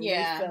back in and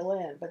refill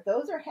in, but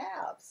those are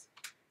halves.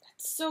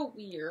 That's so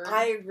weird.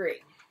 I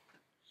agree.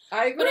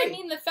 But I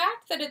mean, the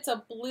fact that it's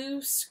a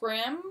blue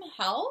scrim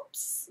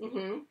helps.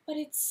 Mm-hmm. But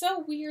it's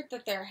so weird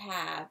that they're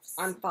halves.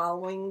 I'm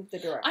following the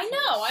directions. I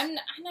know. And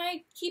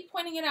I keep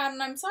pointing it out,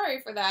 and I'm sorry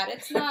for that.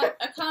 It's not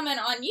a comment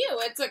on you.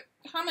 It's a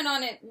comment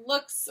on it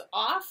looks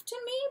off to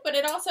me, but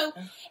it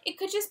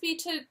could just be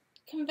to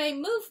convey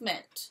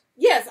movement.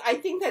 Yes, I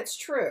think that's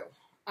true.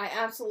 I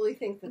absolutely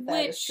think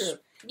that is true.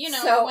 You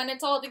know, so when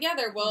it's all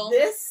together,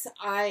 this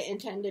I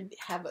intend to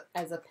have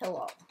as a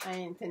pillow. I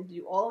intend to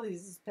do all of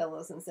these as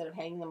pillows instead of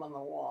hanging them on the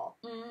wall.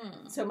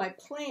 Mm. So my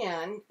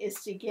plan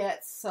is to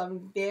get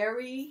some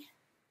very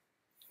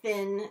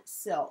thin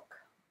silk,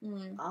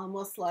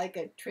 almost like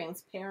a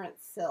transparent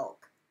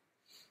silk,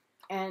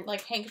 and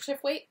like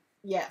handkerchief weight.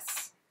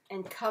 Yes,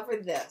 and cover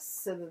this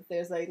so that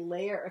there's a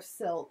layer of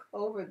silk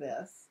over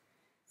this,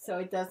 so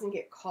it doesn't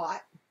get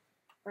caught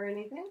or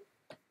anything.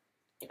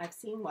 I've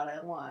seen what I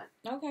want.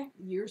 Okay.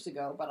 Years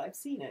ago, but I've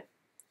seen it.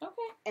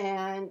 Okay.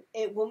 And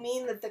it will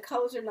mean that the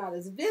colors are not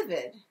as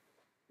vivid,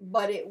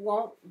 but it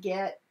won't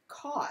get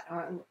caught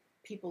on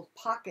people's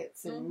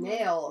pockets and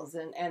nails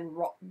and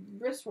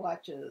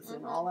wristwatches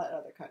and all that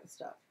other kind of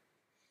stuff.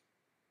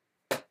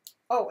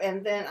 Oh,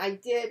 and then I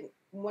did,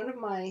 one of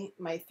my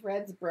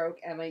threads broke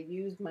and I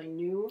used my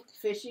new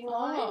fishing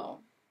line. Oh.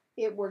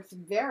 It works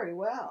very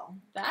well.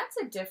 That's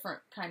a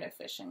different kind of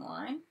fishing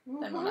line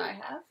than what I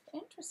have.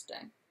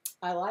 Interesting.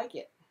 I like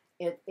it.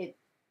 It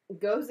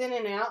goes in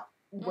and out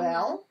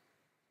well,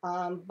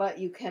 but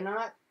you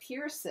cannot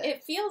pierce it.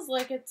 It feels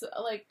like it's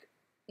like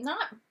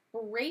not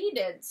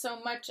braided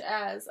so much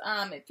as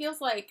it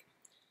feels like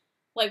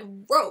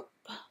rope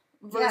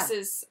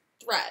versus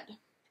thread.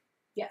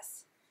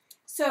 Yes.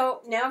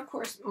 So now, of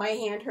course, my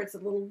hand hurts a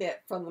little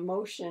bit from the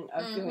motion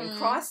of doing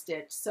cross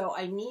stitch. So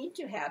I need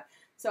to have.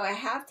 So I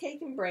have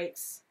taken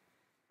breaks.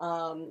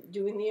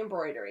 Doing the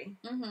embroidery,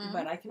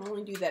 but I can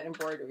only do that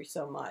embroidery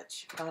so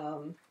much.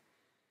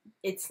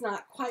 It's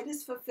not quite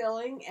as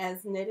fulfilling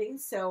as knitting,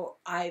 so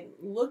I'm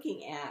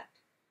looking at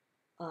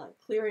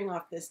clearing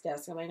off this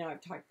desk, and I know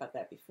I've talked about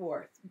that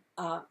before.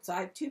 So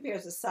I have 2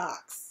 pairs of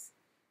socks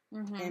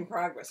in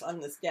progress on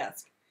this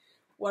desk.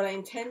 What I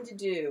intend to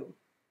do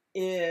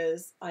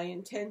is I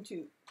intend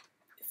to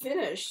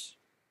finish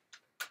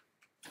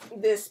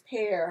this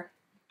pair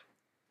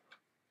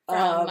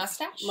of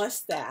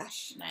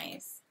Muststash.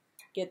 Nice.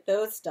 Get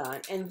those done.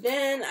 And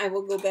then I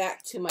will go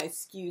back to my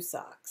skew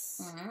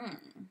socks.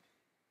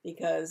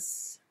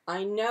 Because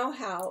I know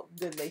how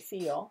good they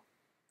feel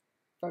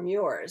from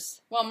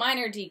yours. Well, mine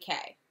are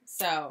DK,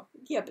 so...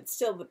 Yeah, but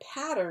still the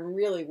pattern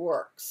really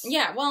works.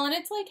 Yeah, well, and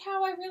it's like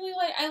how I really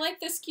like... I like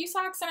the skew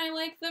socks and I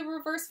like the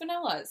reverse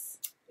vanillas.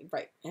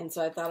 Right. And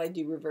so I thought I'd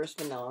do reverse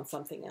vanilla on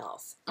something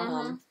else.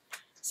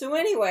 So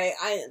anyway,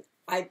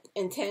 I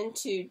intend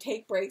to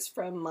take breaks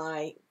from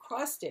my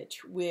cross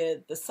stitch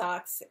with the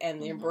socks and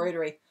the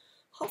embroidery.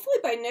 Hopefully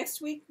by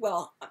next week,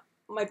 well,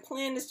 my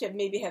plan is to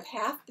maybe have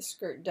half the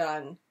skirt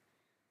done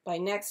by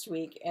next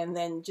week and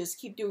then just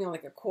keep doing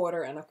like a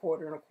quarter and a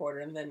quarter and a quarter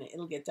and then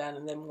it'll get done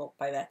and then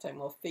by that time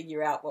we'll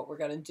figure out what we're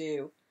going to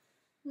do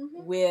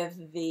with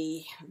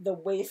the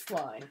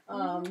waistline.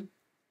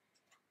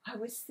 I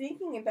was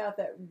thinking about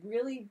that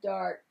really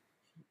dark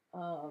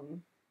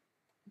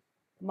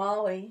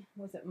Molly,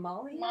 was it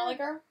Molly? Molly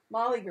Girl?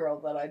 Molly Girl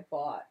that I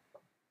bought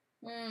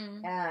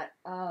at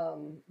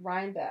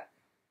Rhinebeck.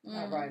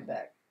 Not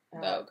Rhinebeck.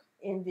 Vogue.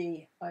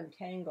 Indie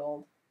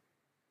Untangled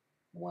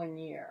one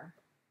year.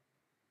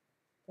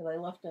 That I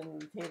left under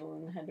the table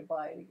and had to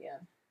buy it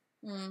again.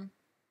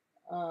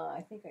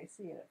 I think I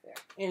see it up there.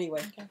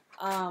 Anyway,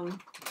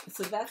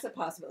 so that's a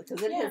possibility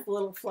because it has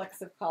little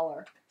flecks of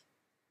color.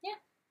 Yeah.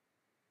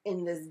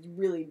 In this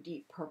really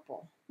deep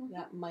purple.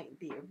 That might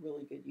be a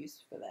really good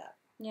use for that.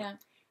 Yeah.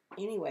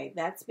 Anyway,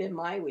 that's been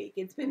my week.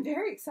 It's been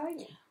very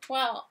exciting.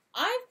 Well,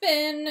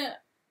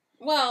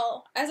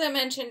 as I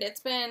mentioned, it's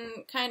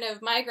been kind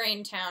of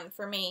migraine town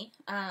for me.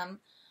 I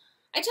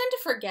tend to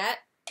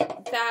forget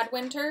bad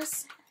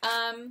winters,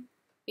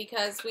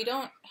 because we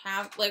don't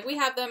have, we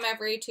have them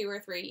every 2 or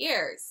 3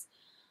 years.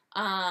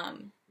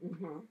 And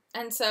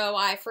so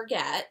I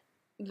forget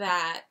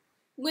that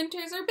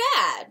winters are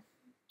bad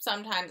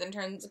sometimes in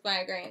terms of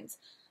migraines.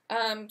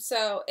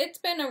 So it's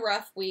been a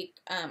rough week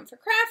for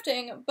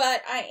crafting,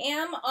 but I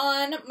am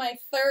on my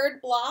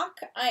 3rd block.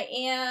 I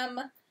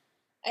am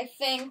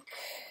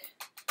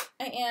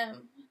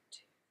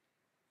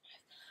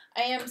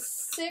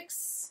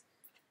 6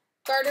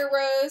 garter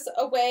rows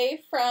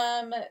away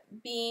from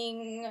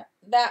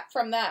that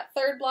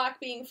 3rd block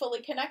being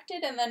fully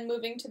connected and then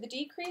moving to the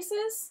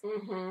decreases.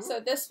 So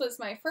this was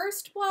my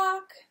 1st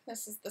block,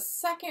 this is the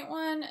 2nd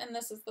one, and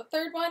this is the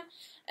 3rd one.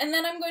 And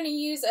then I'm going to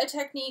use a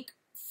technique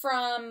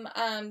from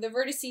the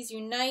Vertices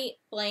Unite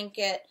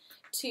blanket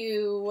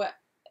to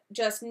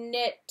just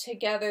knit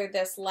together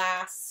this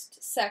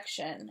last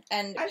section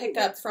and pick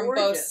up from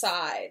both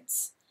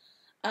sides.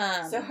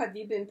 So have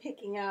you been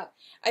picking up?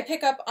 I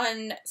pick up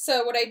on,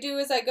 so what I do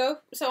is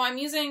so I'm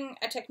using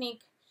a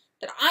technique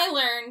that I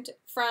learned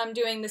from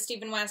doing the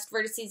Stephen West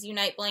Vertices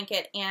Unite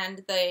blanket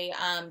and the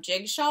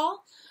jig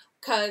shawl,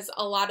 because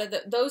a lot of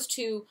those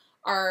two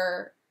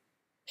are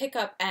pick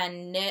up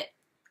and knit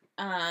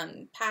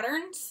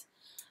patterns.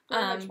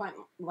 Very much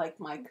like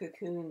my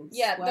cocoon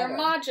Yeah, sweater. they're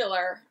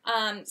modular.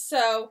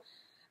 So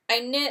I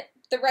knit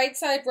the right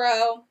side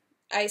row,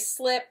 I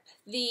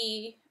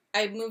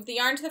move the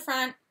yarn to the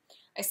front,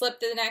 I slip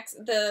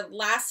the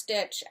last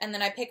stitch, and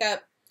then I pick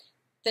up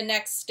the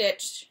next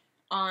stitch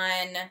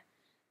on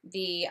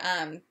the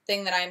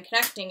thing that I'm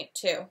connecting it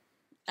to.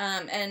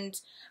 And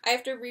I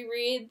have to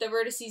reread the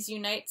Vertices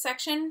Unite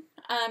section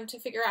to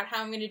figure out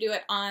how I'm going to do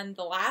it on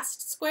the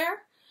last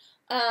square.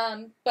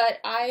 But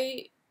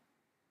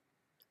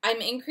I'm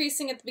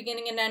increasing at the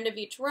beginning and end of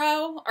each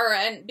row, or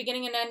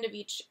beginning and end of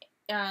each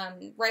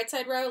right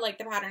side row, like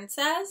the pattern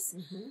says.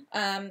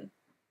 Mm-hmm.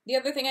 The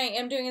other thing I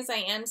am doing is I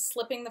am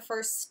slipping the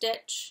first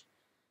stitch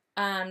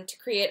to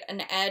create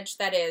an edge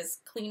that is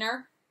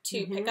cleaner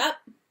to pick up.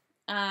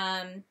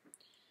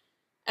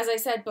 As I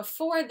said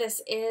before,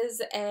 this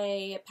is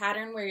a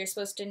pattern where you're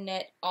supposed to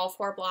knit all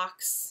 4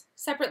 blocks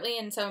separately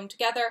and sew them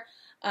together.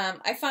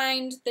 I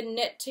find the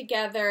knit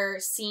together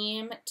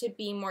seam to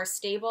be more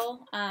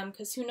stable,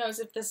 because who knows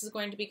if this is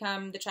going to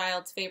become the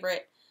child's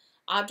favorite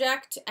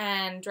object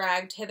and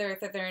dragged hither,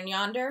 thither, and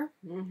yonder.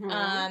 Mm-hmm.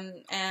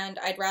 And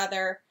I'd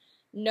rather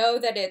know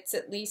that it's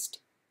at least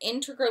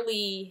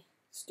integrally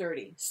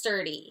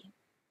sturdy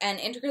and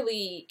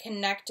integrally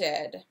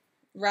connected,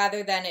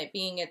 rather than it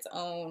being its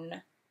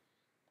own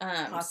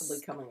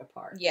possibly coming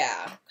apart.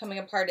 Yeah, coming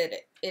apart at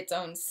its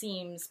own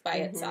seams by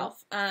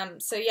itself.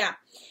 So yeah,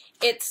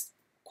 it's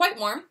quite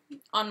warm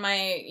on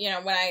my,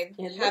 when I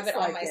have it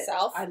on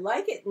myself. I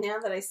like it now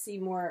that I see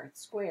more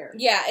squares.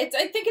 Yeah, I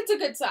think it's a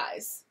good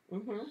size.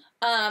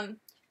 Mm-hmm.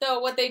 Though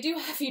what they do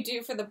have you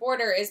do for the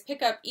border is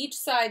pick up each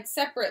side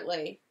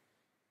separately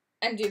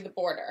and do the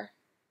border.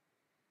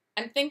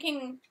 I'm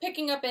thinking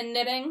picking up and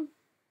knitting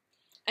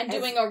and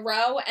doing a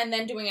row and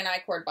then doing an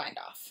I-cord bind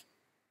off.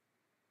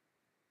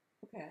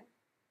 Okay.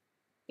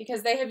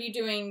 Because they have you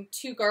doing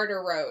 2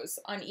 garter rows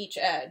on each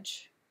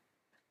edge.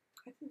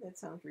 I think that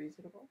sounds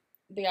reasonable.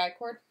 The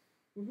I-cord?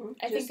 Mm-hmm.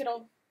 I think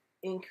it'll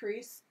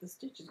increase the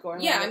stitches going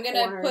around the corners. Yeah, I'm going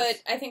to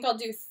put, I think I'll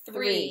do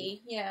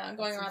 3. Yeah,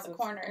 going around the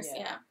corners,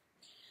 yeah.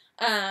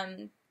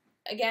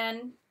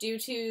 Again, due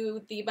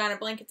to the amount of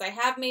blankets I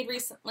have made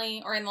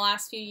recently, or in the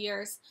last few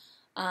years,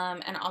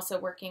 and also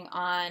working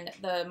on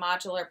the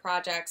modular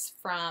projects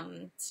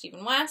from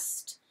Stephen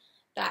West,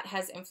 that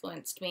has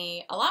influenced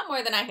me a lot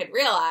more than I had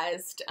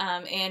realized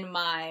in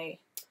my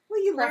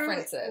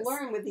preferences.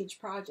 Learn with each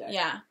project.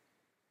 Yeah.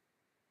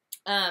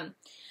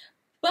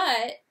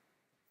 But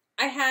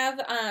I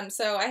have,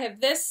 so I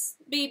have this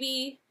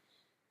baby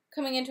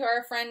coming into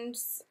our friend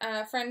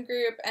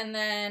group, and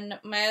then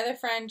my other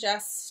friend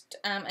just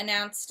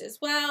announced as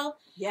well.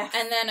 Yes.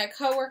 And then a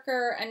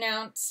coworker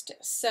announced,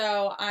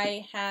 so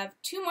I have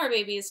 2 more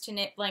babies to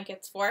knit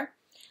blankets for.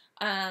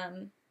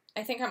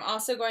 I think I'm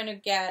also going to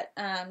get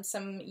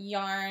some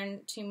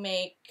yarn to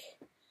make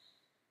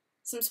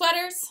some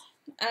sweaters.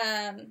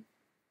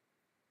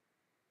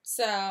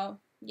 So,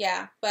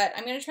 yeah, but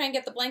I'm going to try and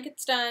get the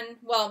blankets done.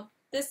 Well,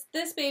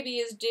 this baby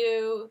is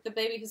due, the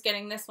baby who's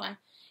getting this one,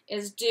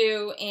 is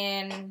due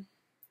in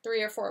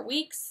 3 or 4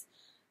 weeks.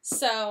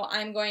 So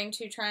I'm going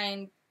to try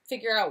and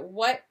figure out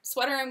what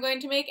sweater I'm going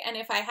to make, and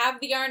if I have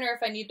the yarn or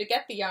if I need to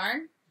get the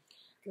yarn.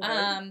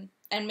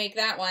 And make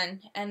that one.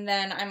 And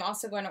then I'm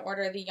also going to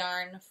order the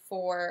yarn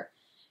for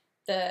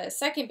the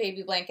second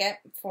baby blanket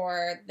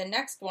for the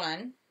next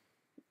one.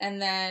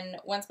 And then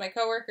once my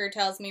coworker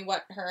tells me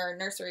what her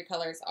nursery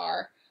colors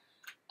are,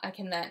 I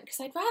can then, because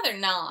I'd rather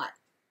not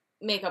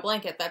make a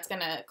blanket that's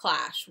going to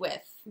clash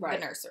with the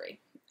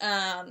nursery.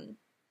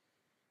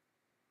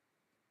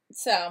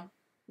 So,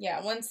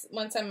 yeah,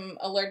 once I'm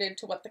alerted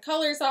to what the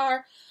colors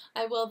are,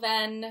 I will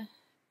then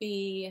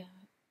be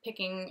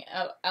picking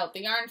out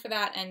the yarn for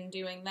that and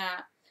doing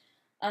that.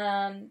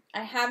 I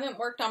haven't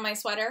worked on my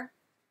sweater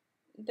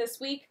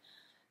this week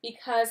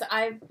because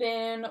I've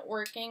been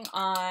working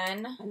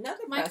on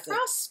my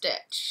cross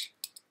stitch.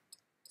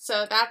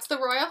 So that's the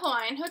Royal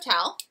Hawaiian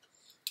Hotel.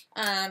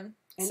 And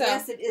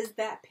yes, it is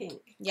that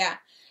pink. Yeah.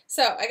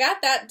 So I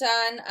got that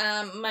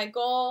done. My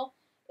goal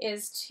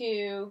is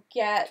to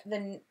get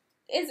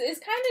is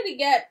kind of to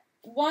get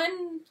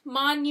one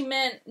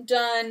monument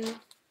done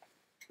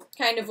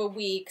kind of a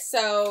week.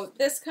 So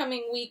this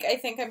coming week, I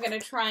think I'm going to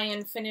try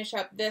and finish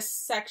up this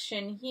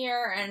section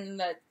here and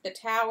the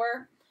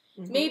tower.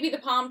 Mm-hmm. Maybe the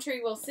palm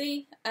tree, we'll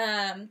see.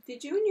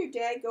 Did you and your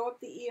dad go up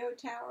the EO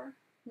tower?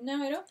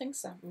 No, I don't think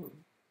so.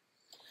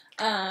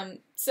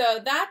 So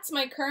that's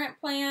my current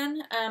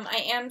plan.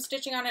 I am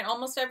stitching on it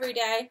almost every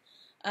day.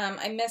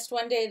 I missed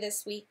one day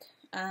this week.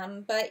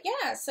 But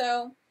yeah,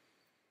 so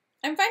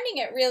I'm finding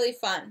it really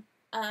fun.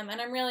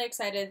 and I'm really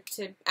excited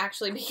to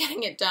actually be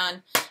getting it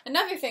done.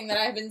 Another thing that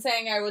I've been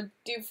saying I would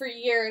do for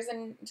years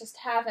and just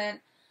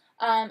haven't.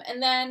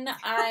 And then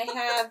I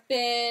have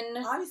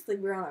been... Obviously,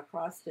 we're on a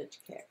cross-stitch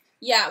kick.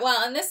 Yeah,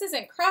 well, and this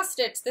isn't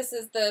cross-stitch. This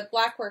is the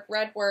black work,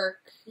 red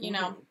work, you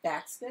know.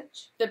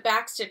 Backstitch? The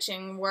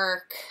backstitching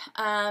work.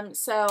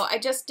 So I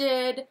just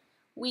did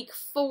week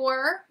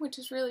 4, which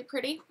is really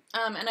pretty.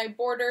 And I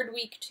bordered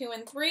week 2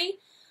 and 3.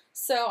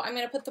 So I'm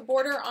going to put the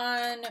border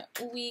on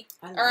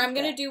I'm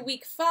going to do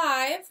week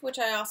 5, which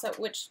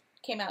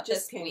came out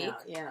this week.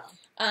 Yeah.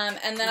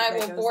 And then I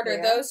will border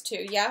those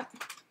 2, yeah.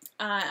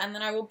 And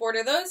then I will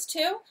border those 2,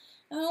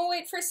 and then we'll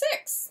wait for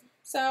 6.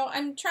 So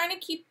I'm trying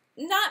to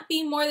not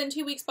be more than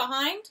 2 weeks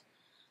behind.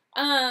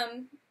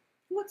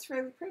 Looks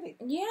really pretty.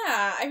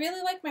 Yeah, I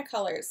really like my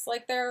colors.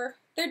 Like, they're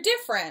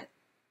different.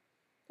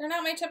 They're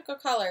not my typical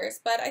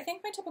colors, but I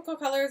think my typical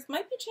colors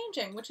might be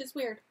changing, which is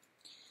weird.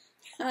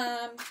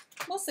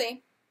 We'll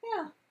see.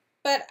 Yeah.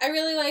 But I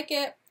really like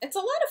it. It's a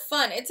lot of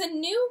fun. It's a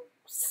new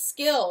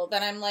skill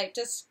that I'm, like,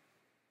 just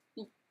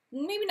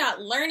maybe not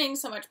learning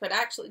so much, but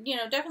actually, you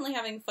know, definitely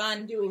having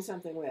fun. Doing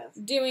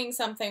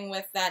something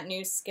with that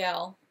new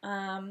skill.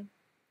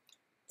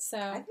 So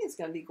I think it's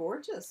going to be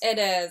gorgeous. It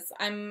is.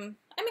 I'm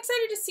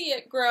excited to see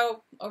it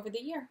grow over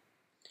the year.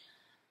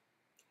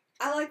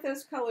 I like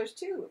those colors,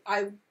 too.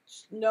 I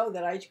know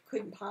that I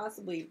couldn't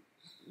possibly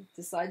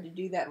decide to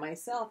do that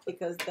myself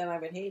because then I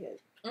would hate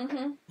it.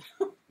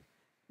 Mm-hmm.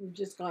 We've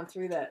just gone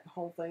through that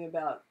whole thing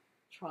about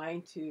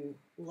trying to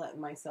let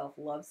myself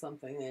love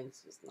something and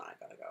it's just not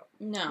going to go.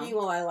 No.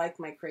 Meanwhile, I like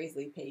my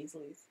crazy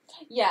paisleys.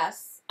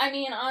 Yes. I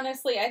mean,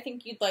 honestly, I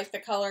think you'd like the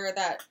colors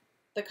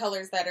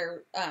that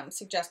are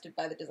suggested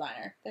by the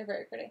designer. They're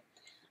very pretty.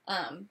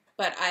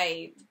 But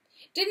I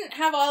didn't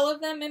have all of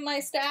them in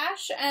my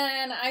stash,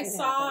 and I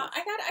got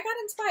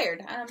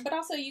inspired. But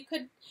also, you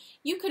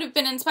could have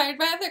been inspired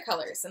by other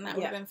colors, and that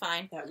would have been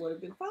fine. That would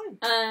have been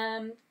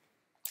fine.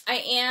 I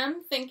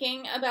am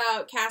thinking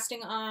about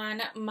casting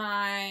on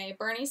my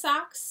Bernie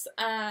socks.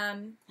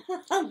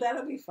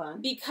 That'll be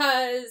fun.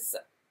 Because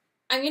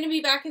I'm going to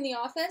be back in the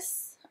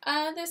office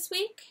this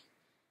week.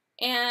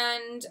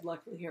 And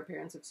luckily her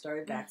parents have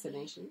started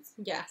vaccinations.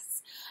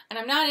 Yes. And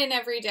I'm not in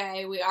every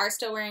day. We are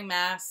still wearing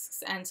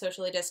masks and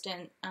socially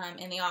distant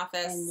in the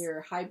office. And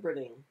you're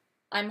hybriding.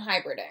 I'm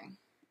hybriding.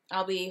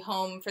 I'll be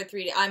home for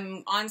 3 days.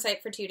 I'm on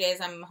site for 2 days.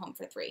 I'm home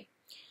for 3.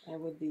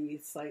 And with the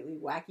slightly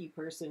wacky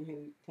person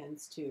who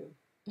tends to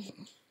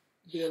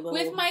be a little...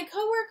 With my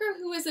coworker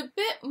who is a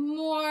bit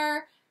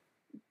more...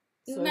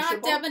 Sociable?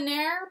 Not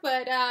debonair,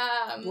 but...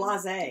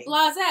 Blasé.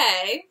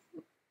 Blasé.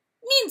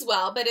 Means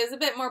well, but is a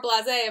bit more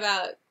blasé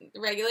about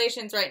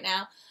regulations right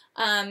now.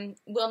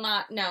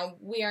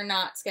 We are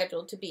not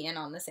scheduled to be in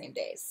on the same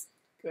days.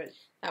 Good.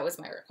 That was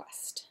my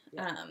request.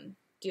 Yeah.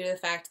 Due to the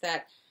fact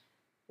that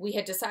we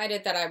had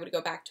decided that I would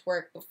go back to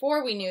work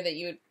before we knew that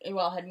you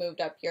all had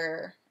moved up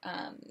your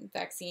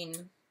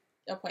vaccine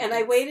appointment. And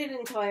I waited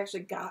until I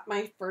actually got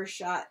my first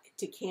shot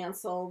to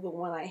cancel the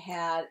one I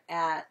had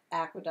at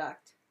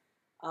Aqueduct.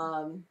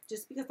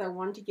 Just because I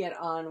wanted to get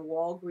on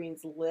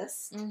Walgreens'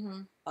 list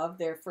of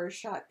their first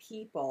shot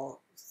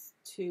people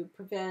to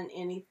prevent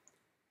any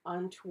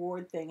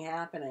untoward thing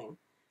happening.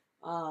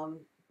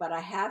 But I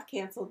have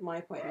canceled my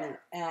appointment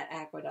at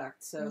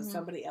Aqueduct, so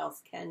somebody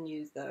else can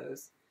use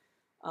those.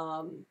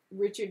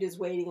 Richard is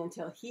waiting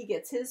until he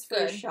gets his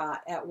first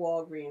shot at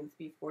Walgreens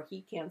before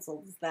he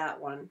cancels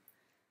that one.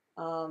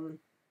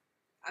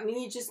 I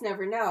mean, you just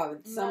never know.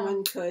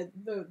 Someone could,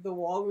 the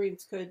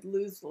Walgreens could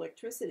lose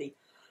electricity.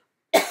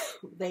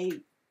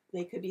 They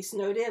could be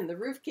snowed in. The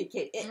roof could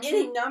get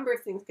any number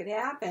of things could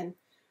happen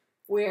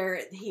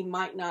where you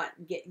might not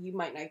get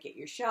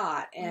your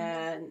shot,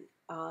 and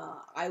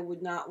I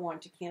would not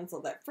want to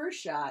cancel that first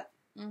shot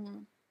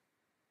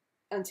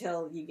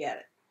until you get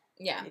it.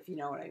 Yeah, if you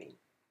know what I mean.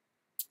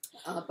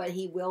 But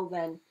he will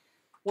then,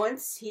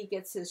 once he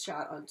gets his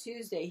shot on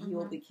Tuesday, he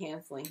will be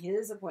canceling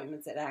his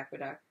appointments at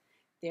Aqueduct,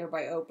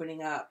 thereby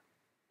opening up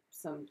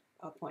some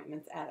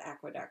appointments at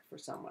Aqueduct for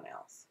someone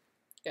else.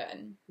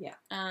 Good. Yeah.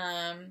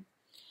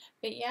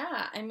 But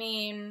yeah, I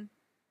mean,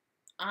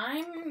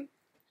 I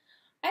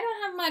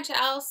don't have much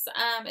else.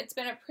 It's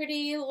been a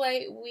pretty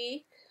light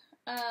week.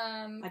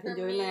 I've been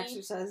doing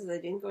exercises. I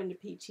didn't go into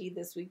PT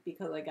this week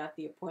because I got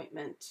the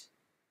appointment.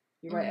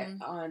 You're right,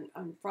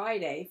 on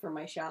Friday for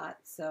my shot,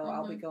 so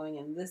I'll be going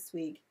in this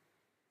week.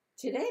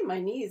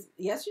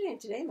 Yesterday and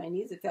today, my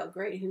knees have felt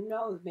great. Who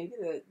knows? Maybe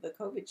the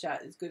COVID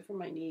shot is good for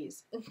my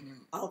knees.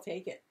 I'll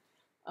take it.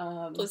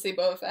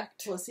 Placebo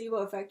effect. Placebo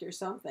effect or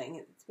something.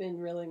 It's been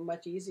really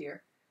much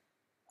easier.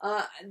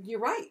 You're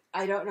right.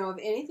 I don't know of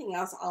anything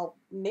else. I'll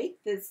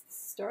make this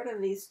start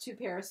on these 2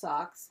 pair of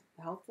socks.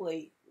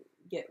 Hopefully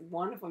get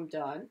one of them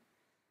done.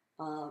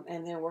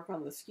 And then work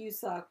on the skew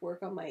sock,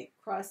 work on my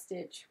cross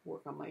stitch,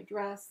 work on my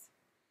dress.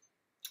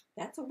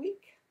 That's a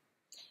week.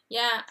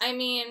 Yeah, I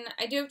mean,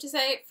 I do have to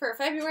say, for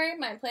February,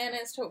 my plan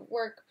is to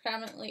work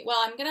predominantly.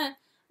 Well, my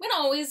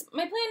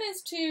plan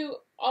is to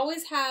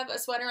always have a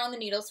sweater on the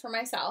needles for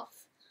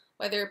myself,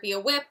 whether it be a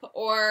whip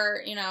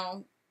or,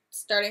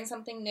 starting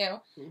something new,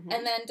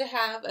 and then to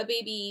have a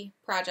baby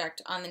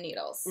project on the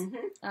needles.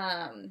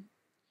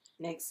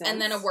 Makes sense. And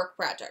then a work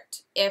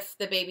project if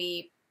the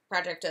baby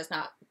project does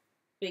not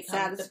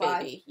become Satisfied?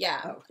 the baby.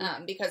 Yeah. Oh.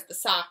 Because the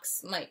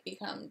socks might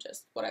become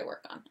just what I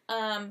work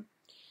on.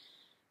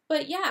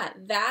 But yeah,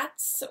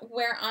 that's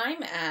where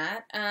I'm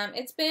at.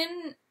 It's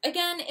been,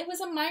 again, it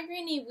was a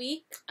migraine-y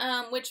week,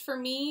 which for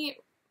me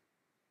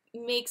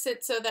makes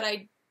it so that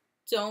I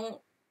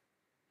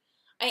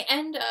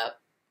end up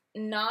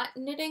not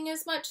knitting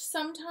as much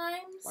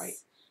sometimes. Right.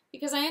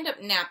 Because I end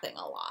up napping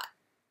a lot.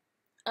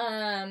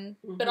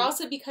 But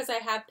also because I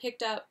have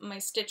picked up my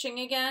stitching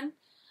again,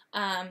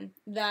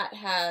 that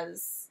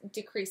has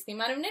decreased the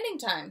amount of knitting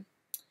time.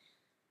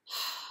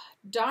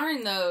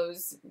 Darn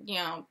those,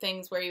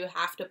 things where you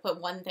have to put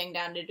one thing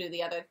down to do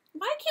the other.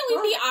 Why can't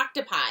we be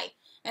octopi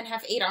and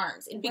have 8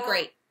 arms? It'd be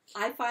great.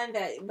 I find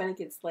that when it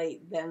gets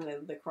late, then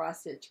the cross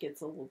stitch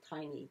gets a little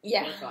tiny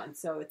to work on.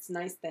 So it's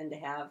nice then to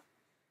have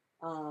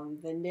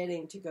the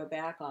knitting to go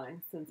back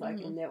on, since I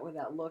can knit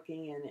without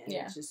looking, and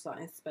it's just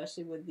fun,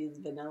 especially with these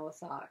vanilla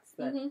socks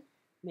that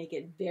make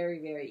it very,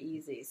 very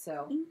easy.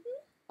 So,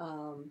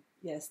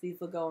 yes, these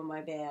will go in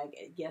my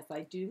bag. Yes,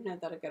 I do know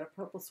that I've got a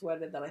purple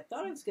sweater that I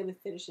thought I was going to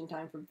finish in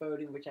time for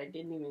voting, which I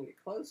didn't even get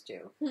close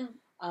to.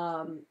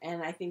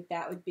 And I think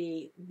that would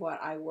be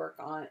what I work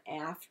on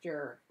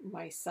after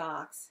my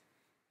socks.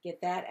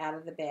 Get that out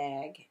of the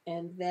bag,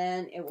 and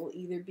then it will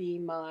either be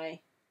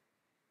my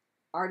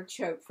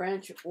artichoke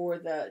French or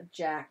the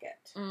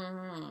jacket,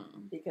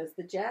 because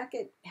the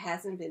jacket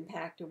hasn't been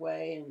packed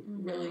away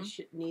and really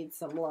needs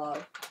some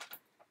love.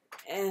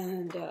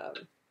 And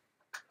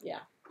yeah,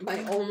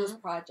 my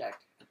oldest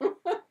project.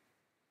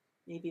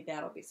 Maybe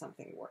that'll be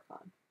something to work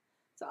on.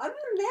 So other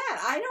than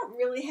that, I don't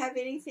really have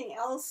anything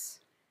else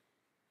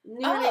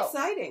new and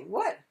exciting.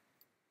 What?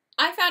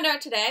 I found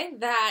out today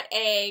that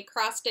a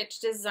cross-stitch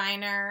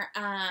designer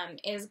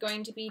is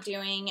going to be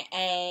doing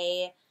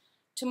a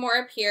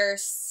Tamora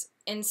Pierce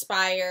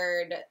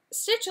inspired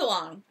stitch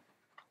along.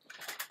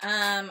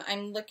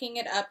 I'm looking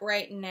it up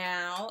right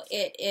now.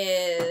 It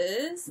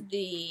is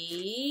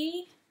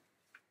the,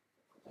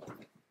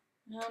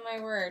 oh my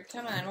word,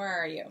 come on, where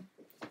are you?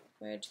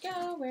 Where'd you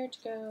go? Where'd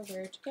you go?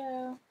 Where'd you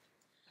go?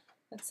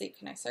 Let's see,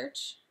 can I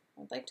search?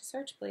 I'd like to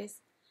search, please.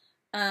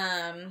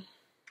 Taylor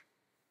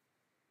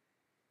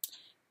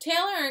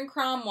and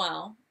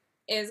Cromwell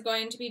is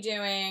going to be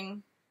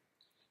doing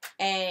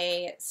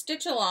a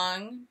stitch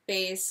along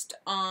based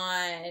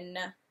on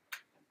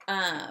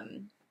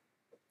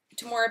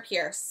Tamora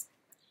Pierce,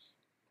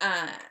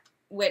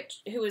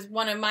 who is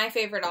one of my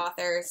favorite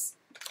authors.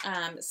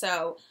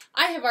 So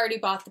I have already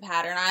bought the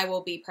pattern. I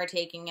will be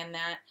partaking in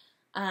that.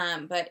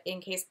 But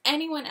in case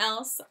anyone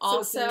else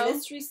also, so it's a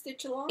mystery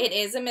stitch along? It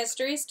is a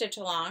mystery stitch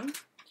along.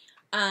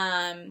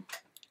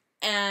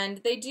 And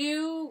they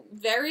do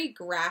very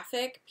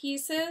graphic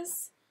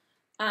pieces.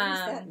 What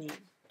does that mean?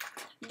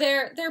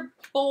 They're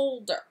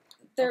bolder.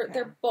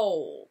 They're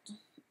bold.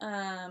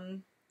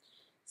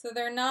 So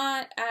they're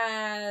not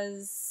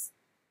as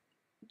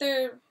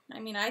I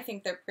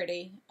think they're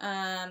pretty.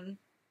 So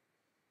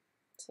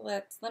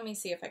let me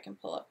see if I can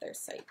pull up their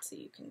site so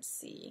you can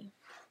see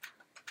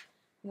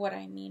what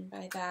I mean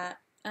by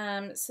that.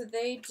 So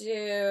they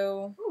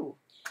do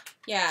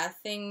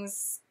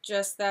things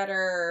just that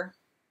are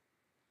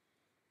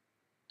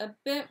a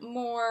bit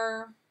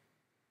more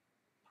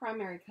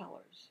primary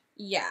colors.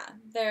 Yeah,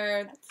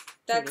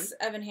 that's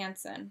Evan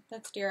Hansen.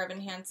 That's Dear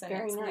Evan Hansen.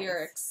 Very it's nice.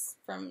 Lyrics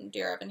from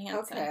Dear Evan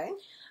Hansen. Okay.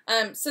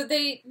 So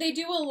they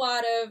do a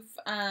lot of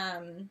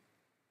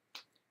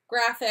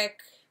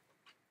graphic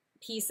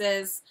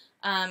pieces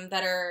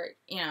that are,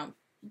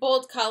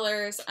 bold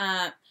colors.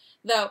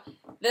 Though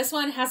this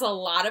one has a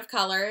lot of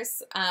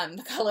colors.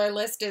 The color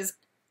list is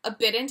a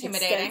bit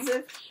intimidating.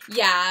 Extensive.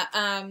 Yeah,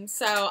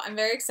 so I'm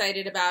very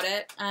excited about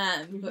it.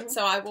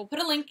 So I will put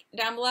a link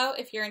down below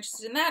if you're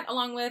interested in that,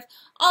 along with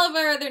all of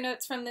our other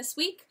notes from this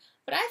week.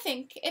 But I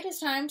think it is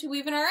time to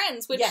weave in our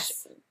ends, which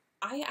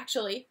I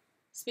actually,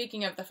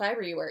 speaking of the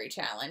Fiber You Worry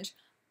challenge,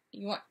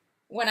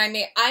 when I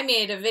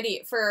made a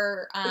video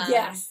for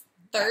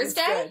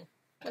Thursday.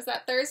 Was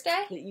that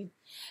Thursday?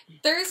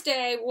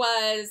 Thursday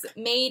was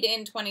made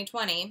in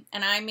 2020,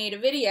 and I made a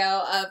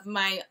video of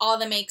all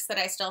the makes that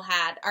I still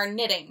had, our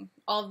knitting,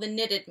 all the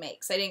knitted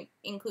makes. I didn't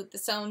include the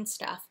sewn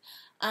stuff.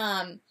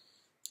 And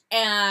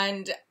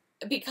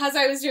because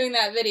I was doing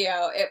that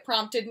video, it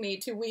prompted me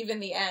to weave in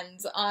the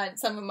ends on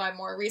some of my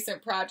more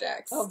recent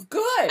projects. Oh,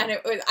 good. And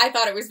I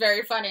thought it was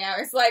very funny. I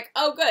was like,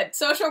 oh, good.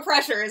 Social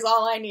pressure is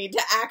all I need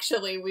to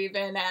actually weave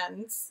in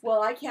ends.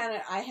 Well, I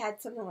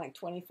had something like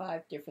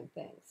 25 different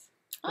things.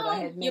 I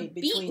had made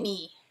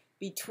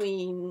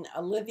between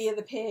Olivia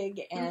the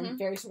Pig and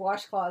various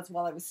washcloths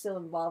while I was still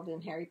involved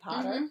in Harry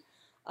Potter,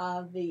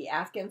 the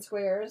Afghan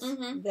squares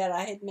that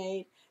I had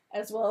made,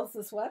 as well as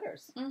the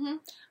sweaters.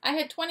 I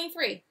had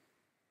 23.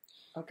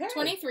 Okay.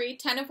 23,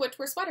 10 of which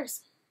were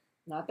sweaters.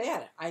 Not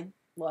bad. I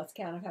lost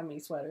count of how many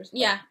sweaters.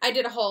 Yeah, I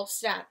did a whole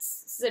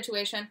stats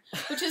situation,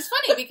 which is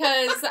funny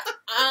because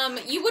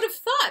you would have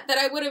thought that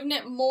I would have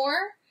knit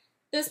more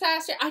this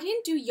past year. I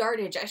didn't do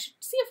yardage. I should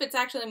see if it's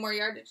actually more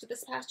yardage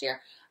this past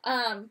year.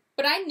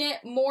 But I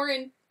knit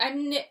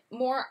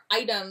more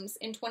items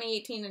in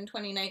 2018 and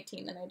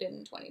 2019 than I did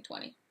in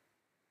 2020.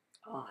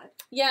 Odd.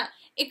 Yeah,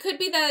 it could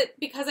be that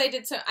because I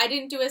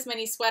didn't do as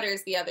many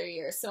sweaters the other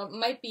year, so it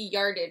might be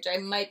yardage. I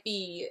might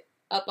be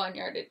up on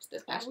yardage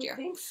this past year. I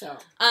think so.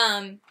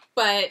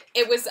 But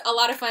it was a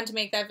lot of fun to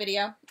make that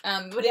video.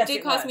 But yes, it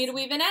did cost me to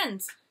weave in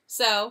ends.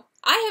 So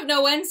I have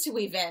no ends to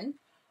weave in.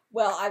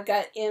 Well, I've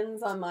got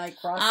ends on my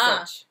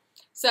cross stitch.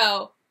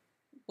 So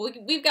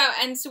we've got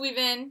ends to weave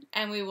in,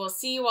 and we will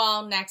see you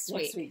all next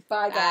week.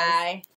 Bye, guys. Bye.